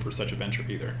back home for such a venture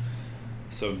either.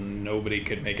 So nobody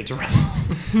could make it to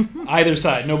either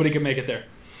side. Nobody could make it there.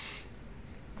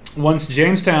 Once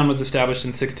Jamestown was established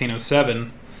in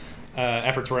 1607,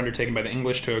 efforts were undertaken by the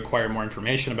English to acquire more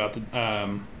information about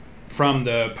from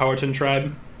the Powhatan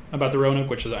tribe about the Roanoke,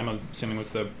 which I'm assuming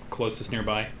was the closest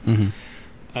nearby.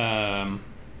 Mm-hmm.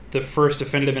 The first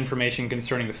definitive information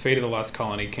concerning the fate of the lost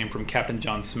colony came from Captain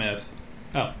John Smith.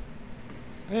 Oh,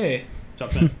 Hey, John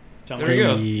Smith. John There we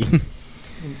go. Hey.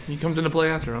 he comes into play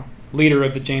after all. Leader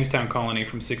of the Jamestown colony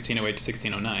from 1608 to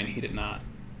 1609. He did not.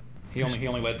 He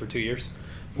only led for 2 years.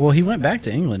 Well, he went back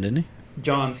to England, didn't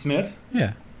John Smith. he?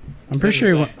 Yeah. I'm What pretty did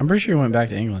sure. he say? I'm pretty sure he went back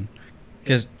to England.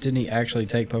 Because didn't he actually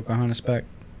take Pocahontas back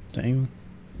to England?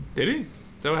 Did he? Is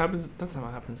that what happens? That's not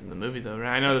what happens in the movie, though,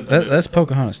 right? I know that. That's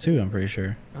Pocahontas too. I'm pretty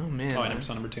sure. Oh man. Oh, I never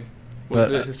saw number 2. Was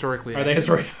but, it historically? Are they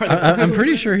historic? I'm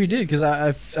pretty sure he did because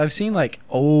I've seen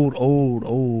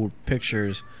old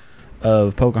pictures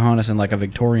of Pocahontas in a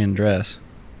Victorian dress.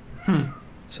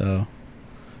 So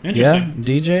yeah, Interesting.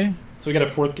 DJ. So we got a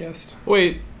 4th guest.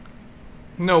 Wait.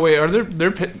 No, wait.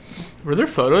 Were there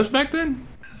photos back then?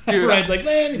 Dude, Ryan's like,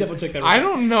 let me double check that. I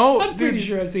don't know. I'm pretty dude,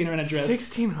 sure I've seen her in a dress.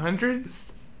 1600s?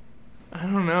 I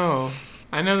don't know.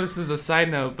 I know this is a side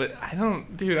note, but I don't.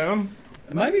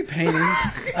 It might be paintings.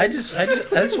 I just.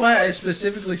 That's why I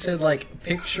specifically said like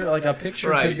picture. Like a picture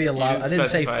Right, could be a you lot. didn't I didn't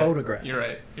say specify. photograph. You're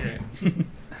right.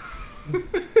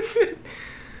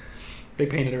 They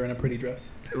painted her in a pretty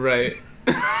dress. Right.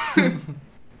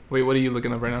 Wait, what are you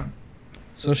looking up right now?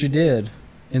 So she did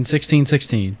in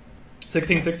 1616.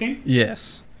 1616?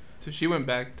 Yes, So she went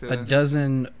back to. a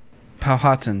dozen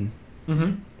Powhatan.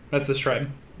 Mm-hmm. That's this tribe.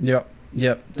 Yep.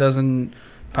 Dozen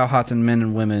Powhatan men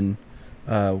and women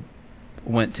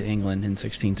went to England in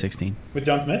 1616. With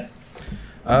John Smith?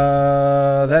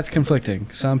 That's conflicting.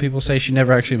 Some people say she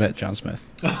never actually met John Smith.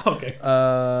 Oh, okay.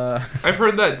 I've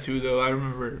heard that too, though. I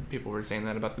remember people were saying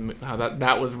that about how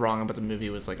that was wrong about the movie.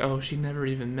 It was like, oh, she never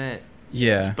even met.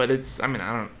 Yeah. But it's. I mean,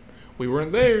 I don't. We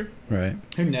weren't there. Right.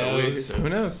 Who knows? So who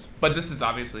knows? But this is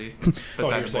obviously beside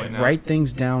you're the saying. point now. Write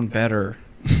things down better.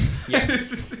 Yeah.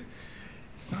 It's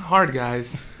not hard,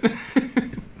 guys.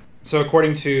 So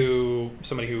according to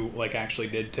somebody who like actually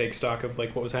did take stock of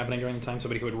like what was happening during the time,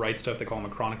 somebody who would write stuff, they call him a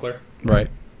chronicler. Right.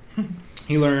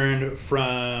 He learned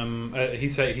from he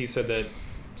said that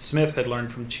Smith had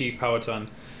learned from Chief Powhatan.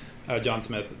 John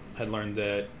Smith had learned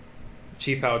that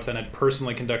Chief Powhatan had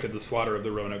personally conducted the slaughter of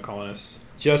the Roanoke colonists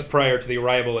just prior to the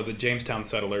arrival of the Jamestown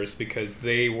settlers because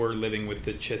they were living with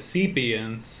the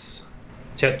Chesapeacians.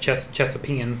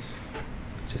 Chesapeacians,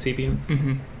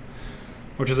 Mm-hmm.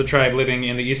 which is a tribe living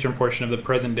in the eastern portion of the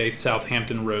present-day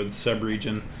Southampton Roads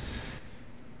subregion,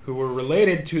 who were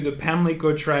related to the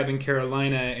Pamlico tribe in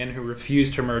Carolina and who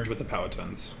refused to merge with the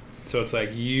Powhatans. So it's like,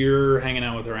 you're hanging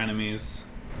out with our enemies,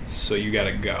 so you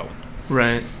gotta go.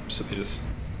 Right. So they just...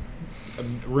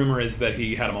 rumor is that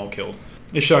he had them all killed.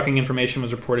 This shocking information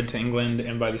was reported to England,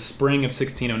 and by the spring of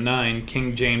 1609,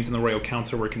 King James and the Royal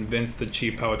Council were convinced that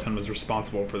Chief Powhatan was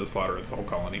responsible for the slaughter of the whole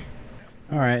colony.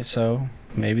 All right. So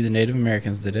maybe the Native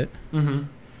Americans did it. Mm-hmm.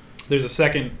 There's a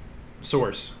second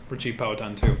source for Chief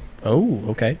Powhatan, too. Oh,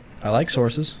 okay. I like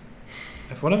sources.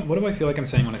 What do I feel like I'm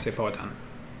saying when I say Powhatan?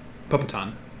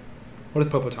 Powhatan. What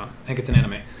is Powhatan? I think it's an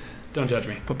anime. Don't judge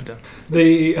me.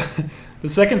 The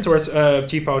second source of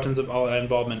Chief Powhatan's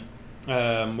involvement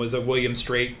was a William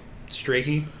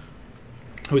Strachey,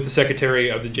 who was the secretary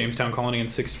of the Jamestown colony from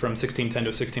 1610 to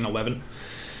 1611.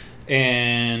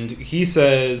 And he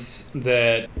says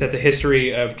that the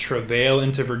history of travail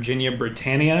into Virginia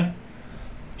Britannia,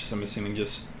 which is I'm assuming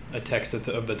just a text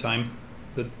of the time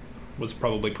that was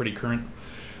probably pretty current,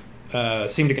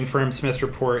 seemed to confirm Smith's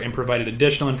report and provided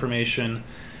additional information,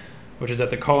 which is that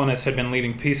the colonists had been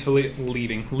living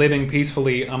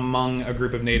peacefully among a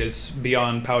group of natives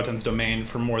beyond Powhatan's domain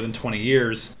for more than 20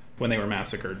 years when they were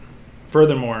massacred.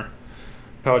 Furthermore,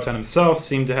 Powhatan himself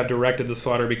seemed to have directed the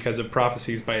slaughter because of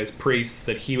prophecies by his priests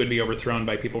that he would be overthrown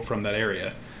by people from that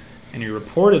area. And he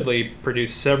reportedly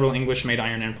produced several English-made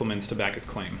iron implements to back his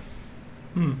claim.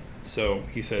 So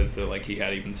he says that like he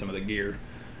had even some of the gear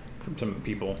from some of the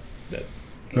people that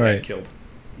he had killed.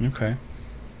 Okay.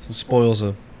 Some spoils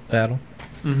of battle.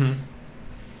 Mm-hmm.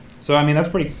 So I mean that's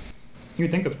pretty. You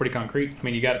would think that's pretty concrete. I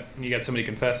mean you got somebody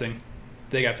confessing.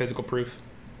 They got physical proof.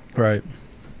 Right.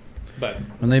 But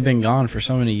when they've been gone for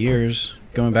so many years,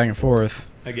 going back and forth.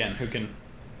 Again, who can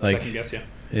second guess you?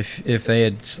 If they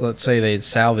had, let's say they had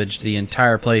salvaged the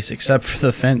entire place except for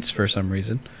the fence for some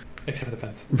reason. Except for the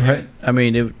fence. Right. I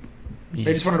mean, it. Yeah.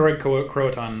 They just wanted to write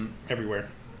Croatan everywhere.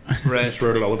 Right. Just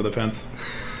wrote it all over the fence.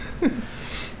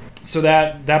 So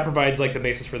that provides like the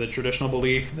basis for the traditional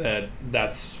belief that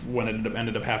that's when it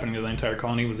ended up happening to the entire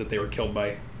colony, was that they were killed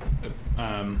by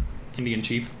Indian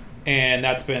chief, and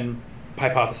that's been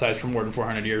hypothesized for more than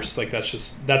 400 years. Like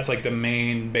that's like the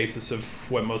main basis of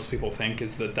what most people think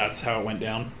is that that's how it went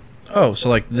down. Oh, so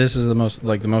like this is the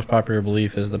most popular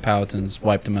belief is the Powhatans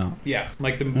wiped them out. Yeah,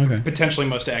 like the potentially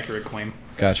most accurate claim.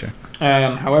 Gotcha.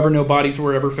 However, no bodies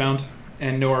were ever found,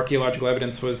 and no archaeological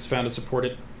evidence was found to support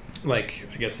it. Like,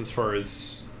 I guess as far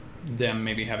as them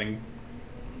maybe having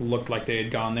looked like they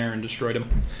had gone there and destroyed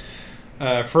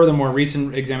them. Furthermore,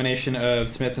 recent examination of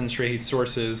Smith and Strachey's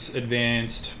sources,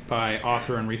 advanced by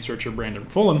author and researcher Brandon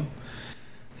Fulham,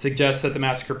 suggests that the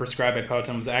massacre prescribed by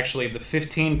Powhatan was actually the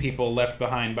 15 people left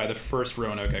behind by the first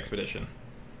Roanoke expedition,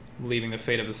 leaving the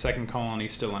fate of the second colony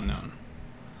still unknown.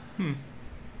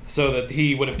 So that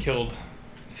he would have killed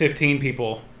 15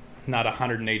 people, not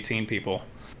 118 people.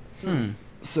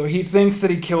 So he thinks that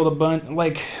he killed a bunch,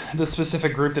 like the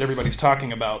specific group that everybody's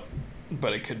talking about,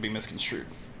 but it could be misconstrued.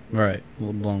 Right,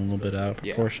 blown a little bit out of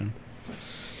proportion.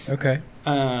 Yeah. Okay.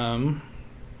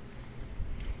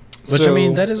 Which, I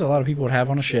mean, that is a lot of people would have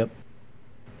on a ship.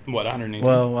 What, 118?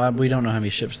 Well, we don't know how many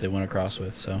ships they went across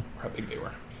with, so. How big they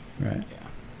were. Right.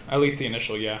 At least the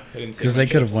initial, yeah. Because they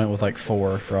could have went with like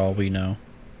 4 for all we know.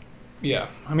 Yeah,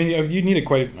 I mean, you needed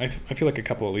I feel like a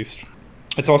couple at least.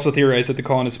 It's also theorized that the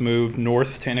colonists moved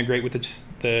north to integrate with the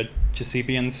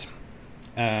Chesapeacians,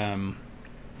 and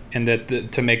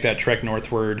that to make that trek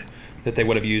northward, that they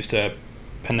would have used a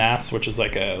pinnace, which is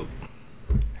like a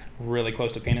really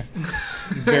close to penis,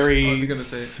 very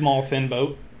small, thin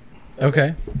boat.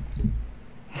 Okay.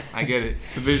 I get it.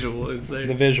 The visual is there.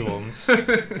 The visual.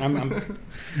 I'm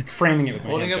framing it with my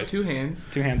holding hands, up 2 hands.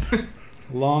 2 hands.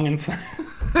 Long and slender.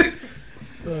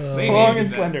 Long and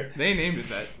slender. They named it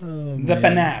that. The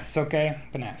pinnace, okay?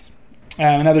 Pinnace.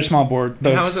 Another small board.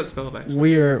 And how is that spelled actually?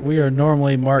 We are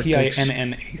normally marked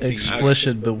PINNAC.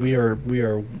 explicit, but we are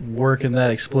working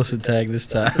that explicit tag this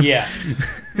time. Yeah.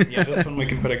 Yeah, this one we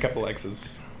can put a couple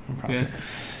X's across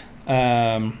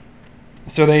it.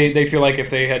 So they feel like if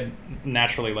they had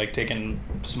naturally like taken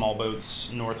small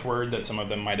boats northward, that some of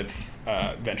them might have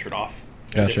ventured off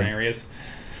to different areas.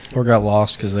 Or got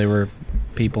lost because they were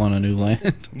people in a new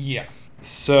land. Yeah.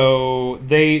 So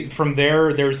from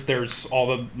there there's a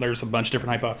bunch of different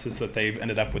hypotheses that they've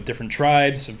ended up with different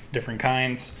tribes of different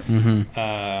kinds. Mm-hmm.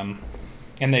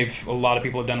 And a lot of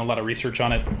people have done a lot of research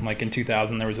on it. Like in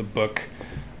 2000 there was a book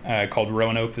called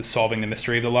Roanoke: The Solving the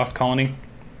Mystery of the Lost Colony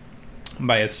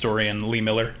by historian Lee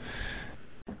Miller.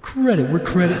 Credit where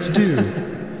credit's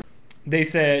due.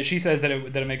 She says that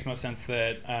it makes most sense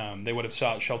that they would have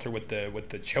sought shelter with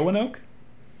the Choanoke,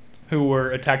 who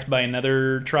were attacked by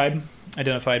another tribe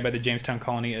identified by the Jamestown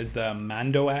colony as the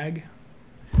Mandoag.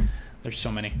 There's so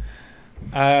many.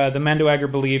 The Mandoag are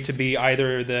believed to be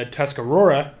either the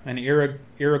Tuscarora, an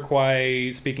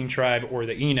Iroquois-speaking tribe, or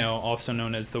the Eno, also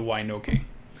known as the Wainoke.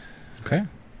 Okay.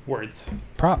 Words.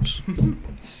 Props.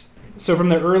 So from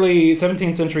the early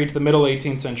 17th century to the middle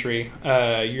 18th century,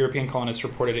 European colonists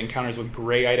reported encounters with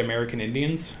gray-eyed American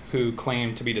Indians who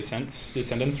claimed to be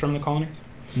descendants from the colonies.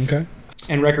 Okay.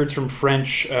 And records from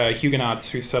French Huguenots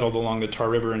who settled along the Tar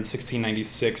River in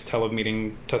 1696 tell of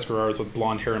meeting Tuscaroras with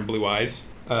blonde hair and blue eyes,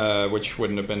 which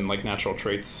wouldn't have been like natural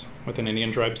traits within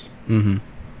Indian tribes. Mm-hmm.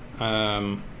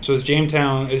 So as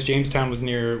Jamestown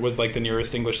was like the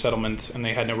nearest English settlement, and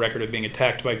they had no record of being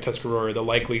attacked by Tuscarora, the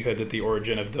likelihood that the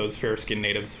origin of those fair-skinned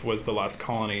natives was the lost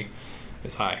colony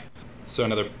is high. So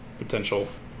another potential,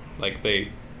 like they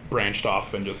branched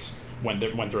off and just went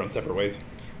their own separate ways.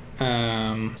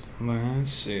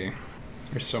 Let's see.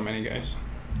 There's so many, guys.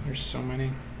 There's so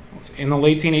many. In the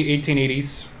late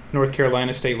 1880s, North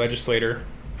Carolina state legislator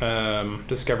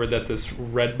discovered that this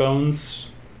red bones,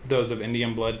 those of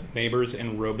Indian blood neighbors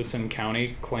in Robeson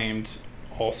County, claimed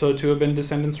also to have been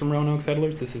descendants from Roanoke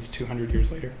settlers. This is 200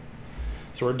 years later.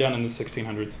 So we're done in the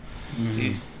 1600s.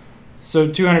 Mm-hmm.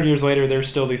 So 200 years later, there's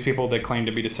still these people that claim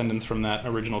to be descendants from that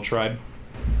original tribe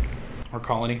or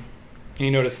colony. And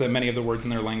you notice that many of the words in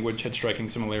their language had striking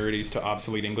similarities to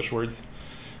obsolete English words.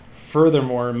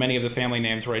 Furthermore, many of the family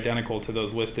names were identical to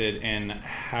those listed in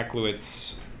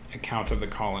Hakluyt's account of the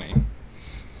colony.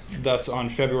 Thus, on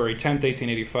February 10,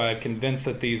 1885, convinced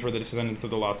that these were the descendants of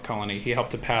the lost colony, he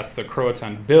helped to pass the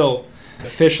Croatan Bill,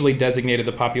 officially designated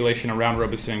the population around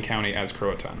Robeson County as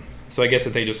Croatan. So I guess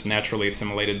that they just naturally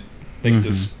assimilated. They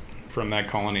just, from that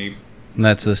colony, and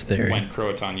that's this theory. Went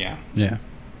Croatan, yeah. Yeah.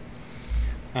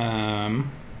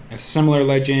 A similar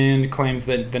legend claims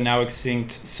that the now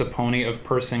extinct Saponi of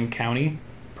Person County,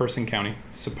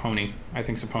 Saponi, I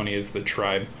think Saponi is the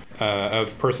tribe,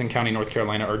 of Person County, North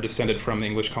Carolina, are descended from the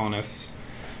English colonists.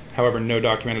 However, no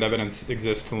documented evidence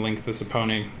exists to link the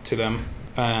Saponi to them.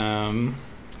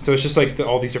 So it's just like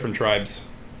all these different tribes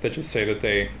that just say that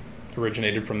they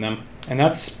originated from them. And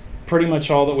that's pretty much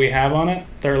all that we have on it.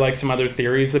 There are like some other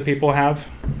theories that people have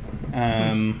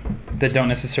that don't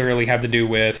necessarily have to do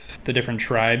with the different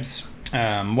tribes.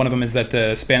 One of them is that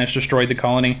the Spanish destroyed the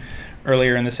colony.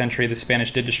 Earlier in the century, the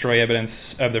Spanish did destroy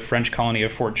evidence of the French colony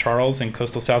of Fort Charles in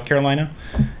coastal South Carolina,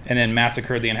 and then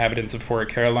massacred the inhabitants of Fort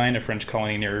Caroline, a French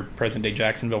colony near present-day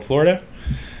Jacksonville, Florida.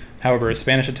 However, a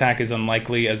Spanish attack is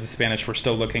unlikely, as the Spanish were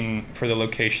still looking for the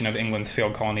location of England's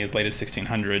failed colony as late as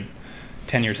 1600,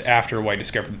 10 years after White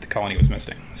discovered that the colony was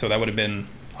missing. So that would have been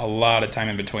a lot of time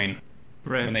in between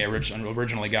when they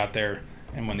originally got there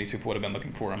and when these people would have been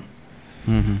looking for them.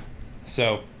 Mm-hmm.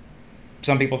 So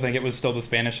some people think it was still the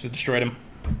Spanish that destroyed them.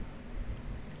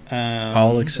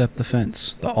 All except the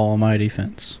fence, the almighty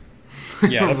fence.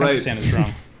 Yeah, the fence stand is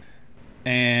wrong.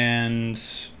 And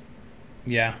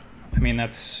yeah, I mean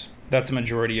that's a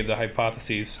majority of the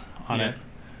hypotheses on it.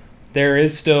 There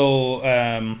is still,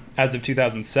 as of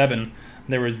 2007,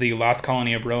 there was the Lost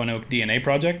Colony of Roanoke DNA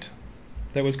project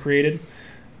that was created.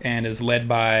 and is led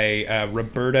by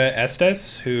Roberta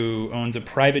Estes, who owns a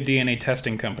private DNA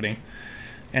testing company,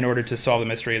 in order to solve the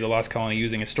mystery of the lost colony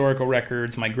using historical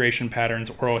records, migration patterns,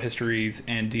 oral histories,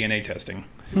 and DNA testing.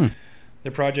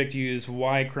 The project used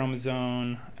Y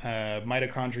chromosome,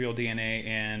 mitochondrial DNA,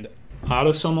 and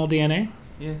autosomal DNA.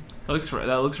 Yeah, that looks right.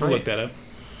 We'll look that up.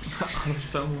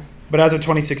 Autosomal. But as of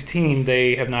 2016,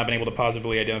 they have not been able to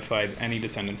positively identify any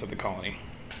descendants of the colony.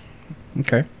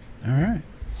 Okay. All right.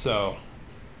 So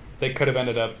they could have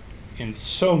ended up in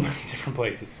so many different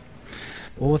places.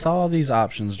 Well, with all of these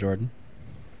options, Jordan,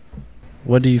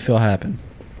 what do you feel happened?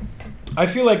 I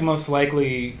feel like most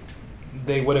likely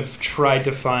they would have tried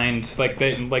to find, like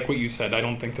what you said, I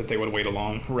don't think that they would wait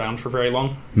around for very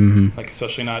long. Mm-hmm. Like,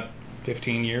 especially not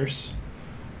 15 years.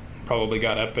 Probably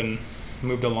got up and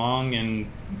moved along and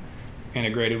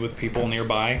integrated with people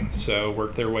nearby, so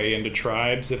worked their way into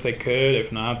tribes if they could.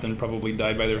 If not, then probably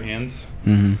died by their hands.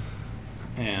 Mm-hmm.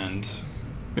 And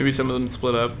maybe some of them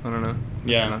split up. I don't know.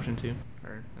 Yeah. That's an option too,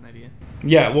 or an idea.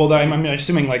 Yeah, well, I'm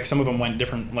assuming like some of them went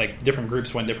different, like different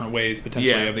groups went different ways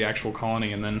potentially of the actual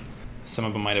colony, and then some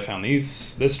of them might have found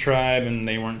this tribe and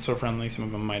they weren't so friendly. Some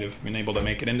of them might have been able to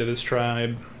make it into this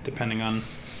tribe, depending on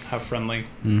how friendly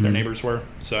their neighbors were.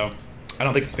 So I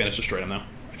don't think the Spanish destroyed them though.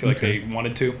 I feel like they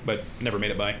wanted to, but never made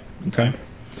it by. Okay.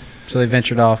 So they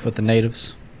ventured off with the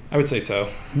natives. I would say so.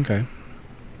 Okay.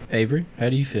 Avery, how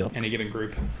do you feel? Any given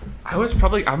group.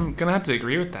 I'm gonna have to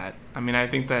agree with that. I mean, I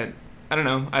think that, I don't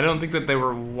know, I don't think that they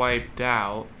were wiped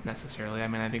out necessarily. I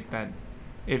mean, I think that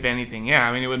if anything, yeah,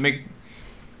 I mean, it would make,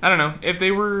 I don't know, if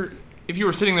you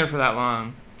were sitting there for that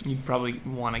long, you'd probably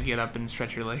want to get up and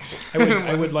stretch your legs.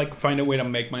 I would like find a way to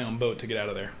make my own boat to get out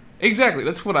of there. Exactly,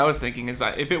 that's what I was thinking. Is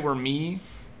that if it were me,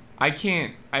 I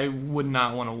would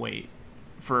not want to wait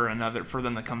for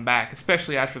them to come back,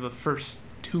 especially after the first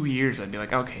 2 years. I'd be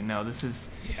like, okay, no, this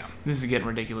is getting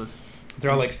ridiculous.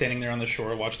 They're all like standing there on the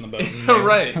shore watching the boat. And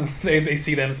Right. They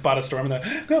see them spot a storm and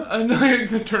they're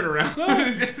no, turn around.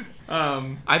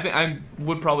 I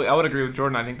would agree with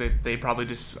Jordan. I think that they probably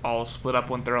just all split up,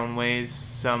 went their own ways.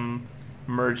 Some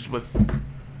merged with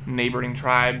neighboring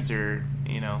tribes, or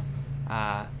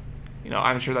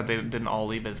I'm sure that they didn't all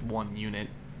leave as one unit.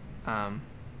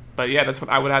 But yeah, that's what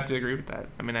I would have to agree with that.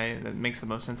 I mean, that makes the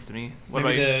most sense to me. What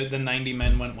maybe about the 90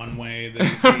 men went one way,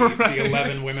 the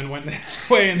 11 women went the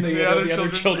way, and the other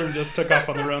children just took off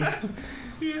on their own.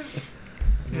 Yeah.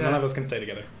 None of us can stay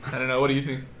together. I don't know. What do you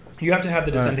think? You have to have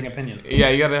the dissenting opinion. Yeah,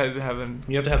 you gotta have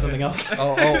You have to have something else.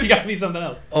 Oh. You gotta be something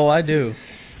else. Oh, I do.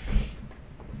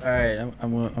 All right,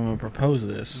 I'm gonna propose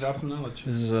this. Drop some knowledge.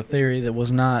 This is a theory that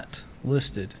was not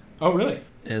listed. Oh, really?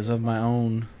 Is of my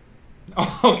own.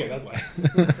 Oh, okay, that's why.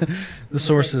 The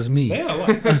source is me. Yeah,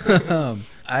 what?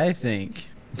 I think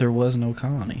there was no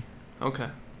colony. Okay.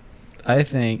 I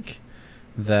think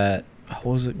that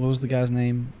what was the guy's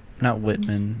name? Not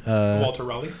Whitman. Walter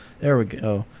Raleigh. There we go.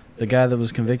 Oh, the guy that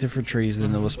was convicted for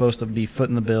treason, that was supposed to be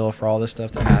footing the bill for all this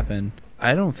stuff to happen.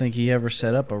 I don't think he ever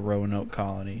set up a Roanoke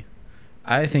colony.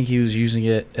 I think he was using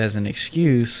it as an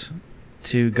excuse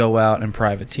to go out and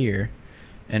privateer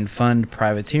and fund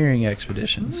privateering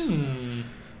expeditions.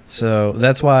 So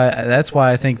that's why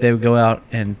I think they would go out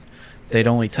and they'd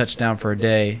only touch down for a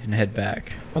day and head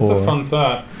back. That's a fun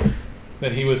thought,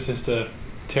 that he was just a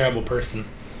terrible person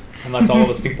and left all of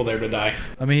those people there to die.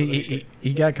 I mean,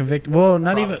 he got convicted. Well,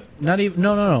 not even not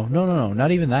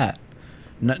even that.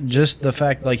 Not just the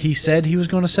fact, like, he said he was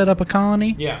going to set up a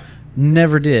colony. Yeah.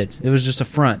 Never did. It was just a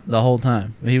front the whole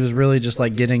time. He was really just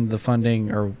like getting the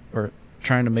funding or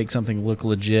trying to make something look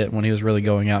legit, when he was really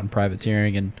going out and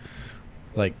privateering and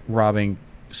like robbing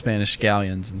Spanish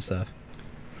galleons and stuff.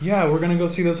 Yeah, we're gonna go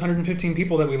see those 115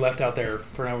 people that we left out there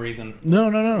for no reason.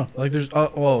 No. Like there's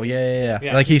yeah.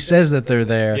 Like he says that they're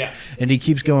there, and he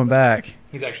keeps going back.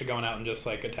 He's actually going out and just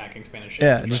like attacking Spanish ships.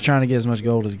 Yeah, just trying to get as much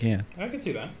gold as he can. I can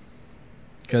see that.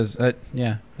 Because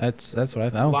that's what I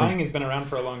thought. Lying has been around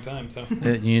for a long time, so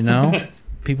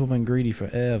people have been greedy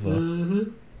forever. Mm-hmm.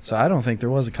 So I don't think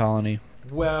there was a colony.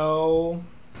 Well,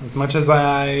 as much as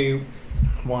I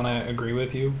want to agree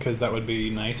with you, because that would be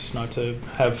nice not to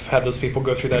have those people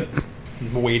go through that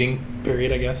waiting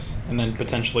period, I guess, and then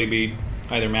potentially be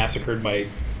either massacred by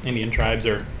Indian tribes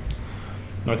or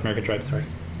North American tribes. Sorry,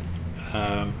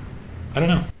 I don't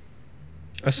know.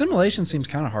 Assimilation seems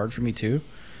kind of hard for me too,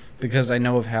 because I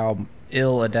know of how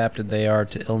ill adapted they are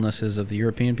to illnesses of the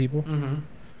European people. Mm-hmm.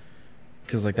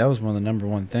 Because like that was one of the number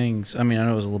one things. I mean, I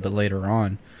know it was a little bit later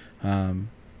on,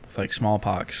 with like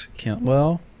smallpox.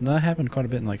 Well, that happened quite a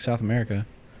bit in like South America.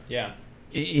 Yeah.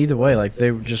 Either way, like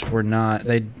they just were not.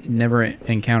 They never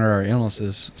encountered our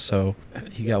illnesses. So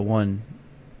you got one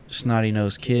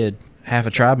snotty-nosed kid half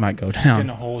a tribe might go Just getting down.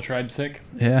 a whole tribe sick.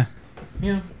 Yeah.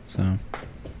 Yeah. So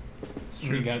It's You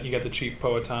true. got the chief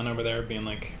Powhatan over there being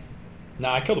like,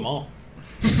 "Nah, I killed them all."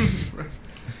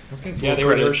 Those guys, yeah, Full they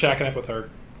were credit. shacking up with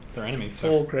their enemies. So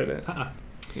Full credit. Uh-uh.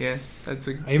 Yeah, that's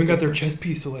a. I even got their chest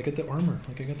piece, so I got the armor.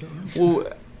 Like I got their armor.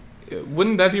 Well,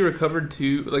 wouldn't that be recovered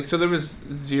too? Like, so there was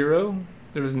zero.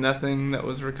 There was nothing that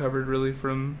was recovered really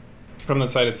from. From the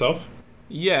site itself.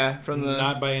 Yeah, from the.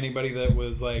 Not by anybody that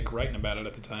was like writing about it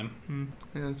at the time.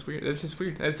 Yeah, that's weird. That's just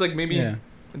weird. It's like maybe. yeah.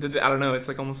 I don't know. It's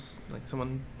like almost like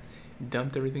someone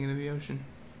dumped everything into the ocean.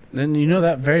 Then you know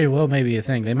that very well may be a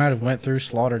thing. They might have went through,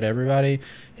 slaughtered everybody,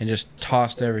 and just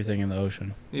tossed everything in the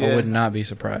ocean. I Yeah. would not be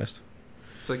surprised.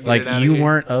 It's like, get Like, it outta you here.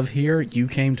 weren't of here. You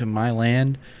came to my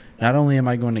land. Not only am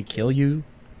I going to kill you,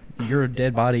 your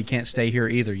dead body can't stay here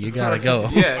either. You gotta go.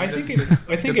 Yeah, I think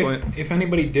good point. if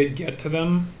anybody did get to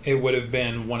them, it would have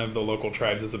been one of the local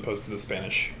tribes as opposed to the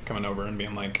Spanish coming over and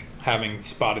being like having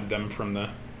spotted them from the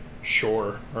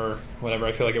shore or whatever.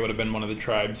 I feel like it would have been one of the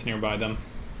tribes nearby them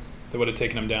that would have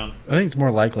taken them down. I think it's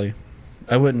more likely.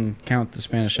 I wouldn't count the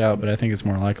Spanish out, but I think it's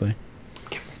more likely.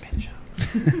 Get the Spanish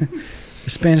out. The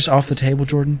Spanish off the table,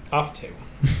 Jordan? Off the table.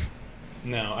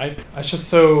 No, it's just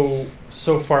so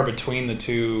far between the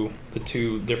two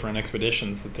different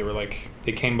expeditions that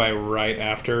they came by right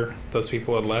after those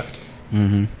people had left.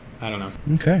 Mm-hmm. I don't know.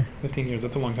 Okay. 15 years,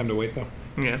 that's a long time to wait though.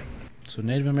 Yeah. So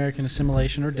Native American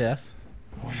assimilation or death.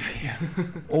 Yeah.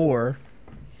 Or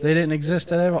they didn't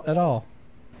exist at all.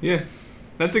 Yeah.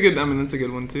 That's a good. I mean, that's a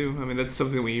good one too. I mean, that's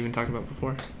something we even talked about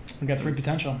before. We got three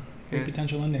potential Yeah.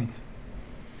 endings.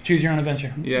 Choose your own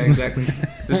adventure. Yeah, exactly.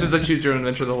 This is a choose your own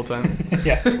adventure the whole time.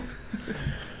 Yeah.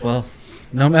 Well,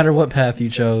 no matter what path you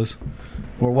chose,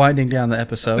 we're winding down the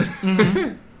episode.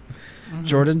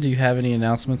 Jordan, do you have any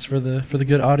announcements for the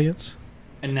good audience?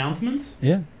 Announcements?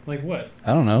 Yeah. Like what?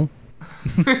 I don't know.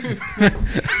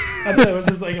 I thought it was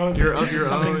just like You're of your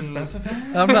something own-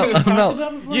 specified. I'm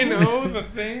not. You know the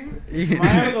thing. Am I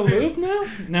out of the loop now?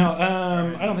 No,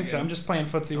 I don't think so. I'm just playing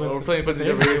footsie with. Oh, we're playing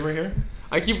footsie with over here. here.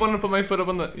 I keep wanting to put my foot up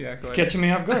on the. Yeah, go It's ahead. catching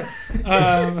me off guard.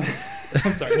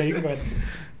 I'm sorry. No, you can go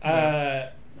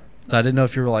ahead. I didn't know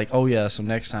if you were like, oh yeah, so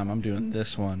next time I'm doing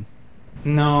this one.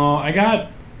 No,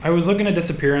 I was looking at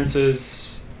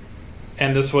disappearances,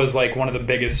 and this was like one of the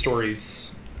biggest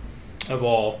stories of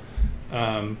all.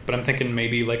 But I'm thinking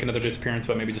maybe like another disappearance,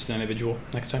 but maybe just an individual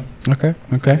next time. Okay.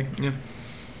 Yeah,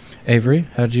 Avery,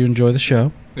 how did you enjoy the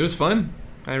show? it was fun.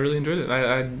 I really enjoyed it.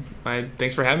 I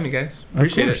thanks for having me, guys.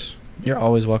 Appreciate it. You're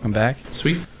always welcome back.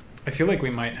 Sweet. I feel like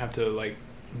we might have to like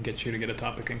get you to get a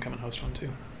topic and come and host one too.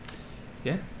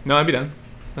 Yeah. No, I'd be down.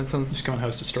 That sounds. Just come and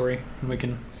host a story, and we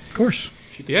can Of course.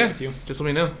 shoot the Yeah. shit with you. Just let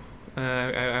me know.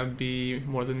 I'd be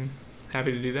more than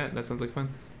happy to do that. That sounds like fun.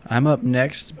 I'm up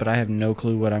next, but I have no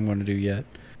clue what I'm going to do yet.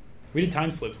 We did time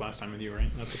slips last time with you, right?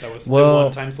 That's what that was. Well, the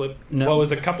one time slip. no. Well, it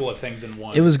was a couple of things in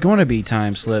one. It was going to be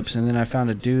time slips, and then I found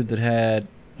a dude that had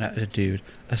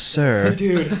a sir,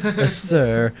 dude. a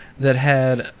sir that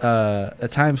had a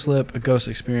time slip, a ghost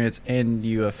experience, and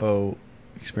UFO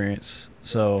experience.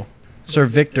 So, Sir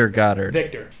Victor Goddard,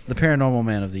 Victor. the paranormal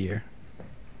man of the year.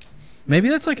 Maybe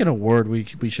that's like an award we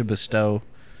should bestow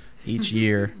each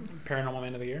year. Paranormal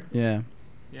Man of the Year. Yeah,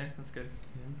 Yeah, that's good.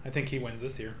 I think he wins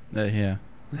this year. yeah.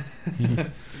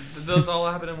 Did those all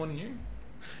happen in 1 year?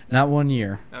 Not 1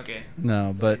 year, Okay.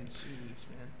 no, but Jeez,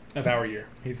 man. Of our year,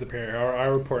 he's the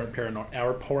our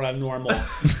paranormal.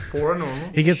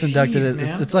 Paranormal. he gets inducted. Jeez,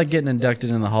 man. It's like getting inducted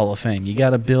in the Hall of Fame. You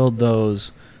got to build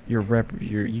those. You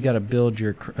got to build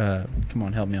your. Come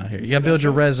on, help me out here. You got to build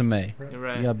your resume. You're You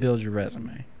right. got to build your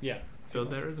resume. Yeah. Filled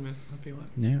that resume. I feel it.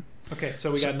 Yeah. Okay,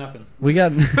 so we got nothing. We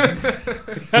got.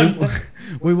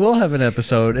 we will have an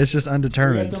episode. It's just We got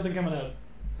undetermined. something coming up.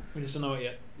 We just don't know it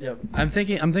yet. Yep. I'm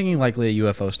thinking likely a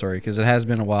UFO story because it has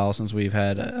been a while since we've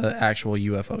had an actual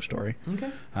UFO story. Okay.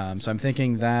 So I'm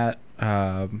thinking that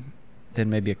then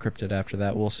maybe a cryptid after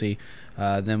that. We'll see.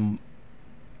 Then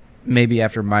maybe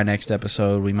after my next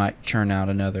episode, we might churn out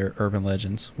another urban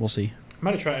legends. We'll see.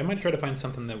 I might try to find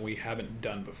something that we haven't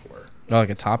done before. Oh, like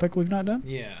a topic we've not done.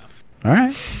 Yeah. All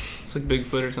right. It's like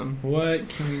Bigfoot or something. What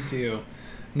can we do?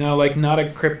 No, like not a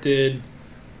cryptid,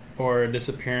 or a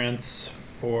disappearance,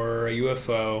 or a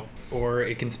UFO, or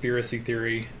a conspiracy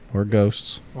theory, Or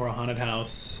ghosts. or a haunted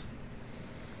house.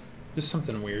 Just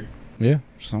something weird. Yeah,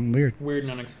 something weird. Weird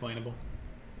and unexplainable.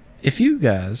 If you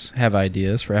guys have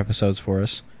ideas for episodes for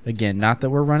us, again, not that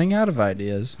we're running out of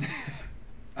ideas.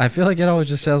 I feel like it always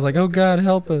just sounds like, oh God,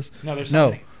 help us. No, there's No,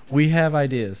 something. we have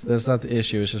ideas. That's not the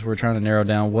issue. It's just we're trying to narrow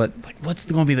down what's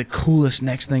going to be the coolest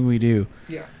next thing we do.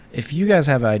 Yeah. If you guys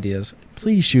have ideas,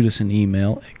 please shoot us an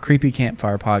email at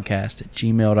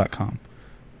creepycampfirepodcast@gmail.com.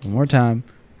 One more time,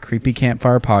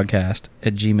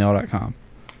 creepycampfirepodcast@gmail.com.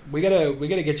 We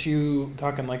gotta get you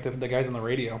talking like the guys on the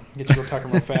radio. Get you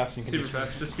talking real fast and you can Super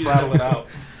fast. Just rattle it out.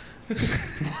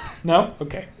 No?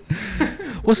 Okay.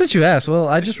 Well, since you asked,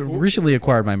 I just recently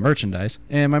acquired my merchandise,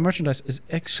 and my merchandise is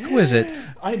exquisite.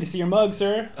 I need to see your mug,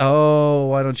 sir. Oh,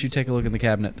 why don't you take a look in the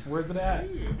cabinet? Where's it at?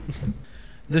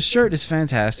 The shirt is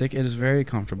fantastic. It is very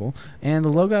comfortable, and the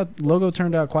logo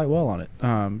turned out quite well on it.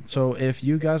 So if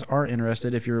you guys are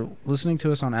interested, if you're listening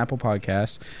to us on Apple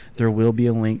Podcasts, there will be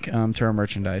a link to our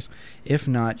merchandise. If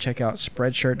not, check out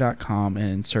Spreadshirt.com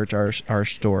and search our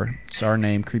store. It's our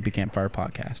name, Creepy Campfire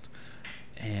Podcast.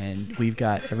 And we've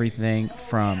got everything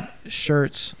from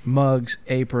shirts, mugs,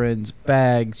 aprons,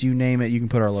 bags, you name it, you can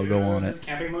put our logo on This it.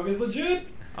 camping mug is legit.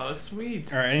 Oh, that's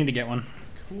sweet. All right, I need to get one.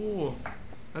 Cool.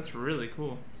 That's really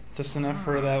cool. Just enough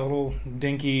for that little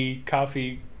dinky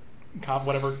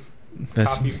whatever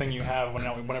That's coffee thing you have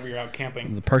whenever you're out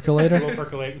camping. the percolator. A little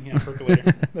percolator.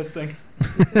 This thing.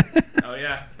 Oh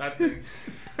yeah, that thing.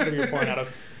 Whatever you're pouring out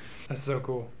of. That's so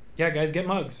cool. Yeah, guys, get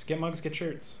mugs. Get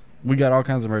shirts. We got all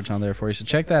kinds of merch on there for you, so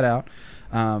check that out.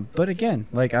 But again,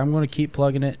 I'm going to keep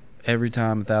plugging it every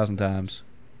time, 1,000 times.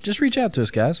 Just reach out to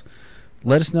us, guys.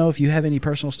 Let us know if you have any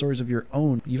personal stories of your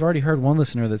own. You've already heard one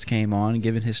listener that's came on and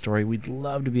given his story. We'd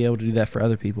love to be able to do that for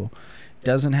other people.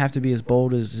 Doesn't have to be as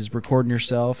bold as recording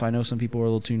yourself. I know some people are a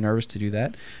little too nervous to do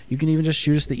that. You can even just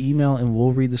shoot us the email and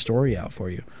we'll read the story out for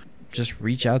you. Just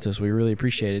reach out to us. We really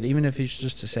appreciate it. Even if it's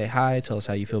just to say hi, tell us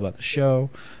how you feel about the show.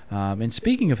 And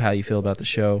speaking of how you feel about the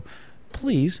show,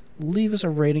 please leave us a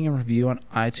rating and review on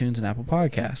iTunes and Apple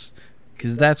Podcasts.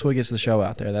 Because that's what gets the show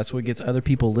out there. That's what gets other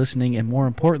people listening. And more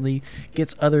importantly,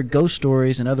 gets other ghost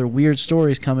stories and other weird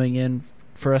stories coming in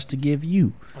for us to give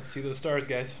you. Let's see those stars,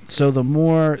 guys. So the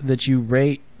more that you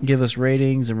rate, give us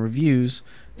ratings and reviews,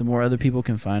 the more other people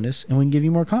can find us. And we can give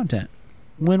you more content.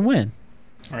 Win-win.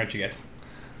 All right, you guys.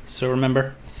 So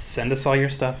remember, send us all your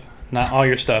stuff. Not all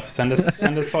your stuff. Send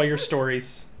us all your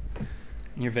stories,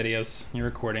 your videos, your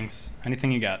recordings,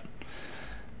 anything you got.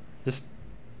 Just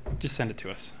send it to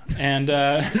us. And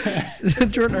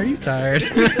Jordan, are you tired?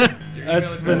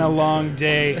 it's been a long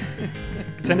day.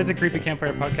 Send it to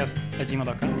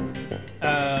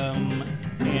creepycampfirepodcast@gmail.com.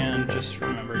 And just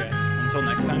remember, guys, until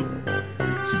next time,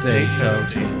 Stay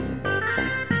toasty.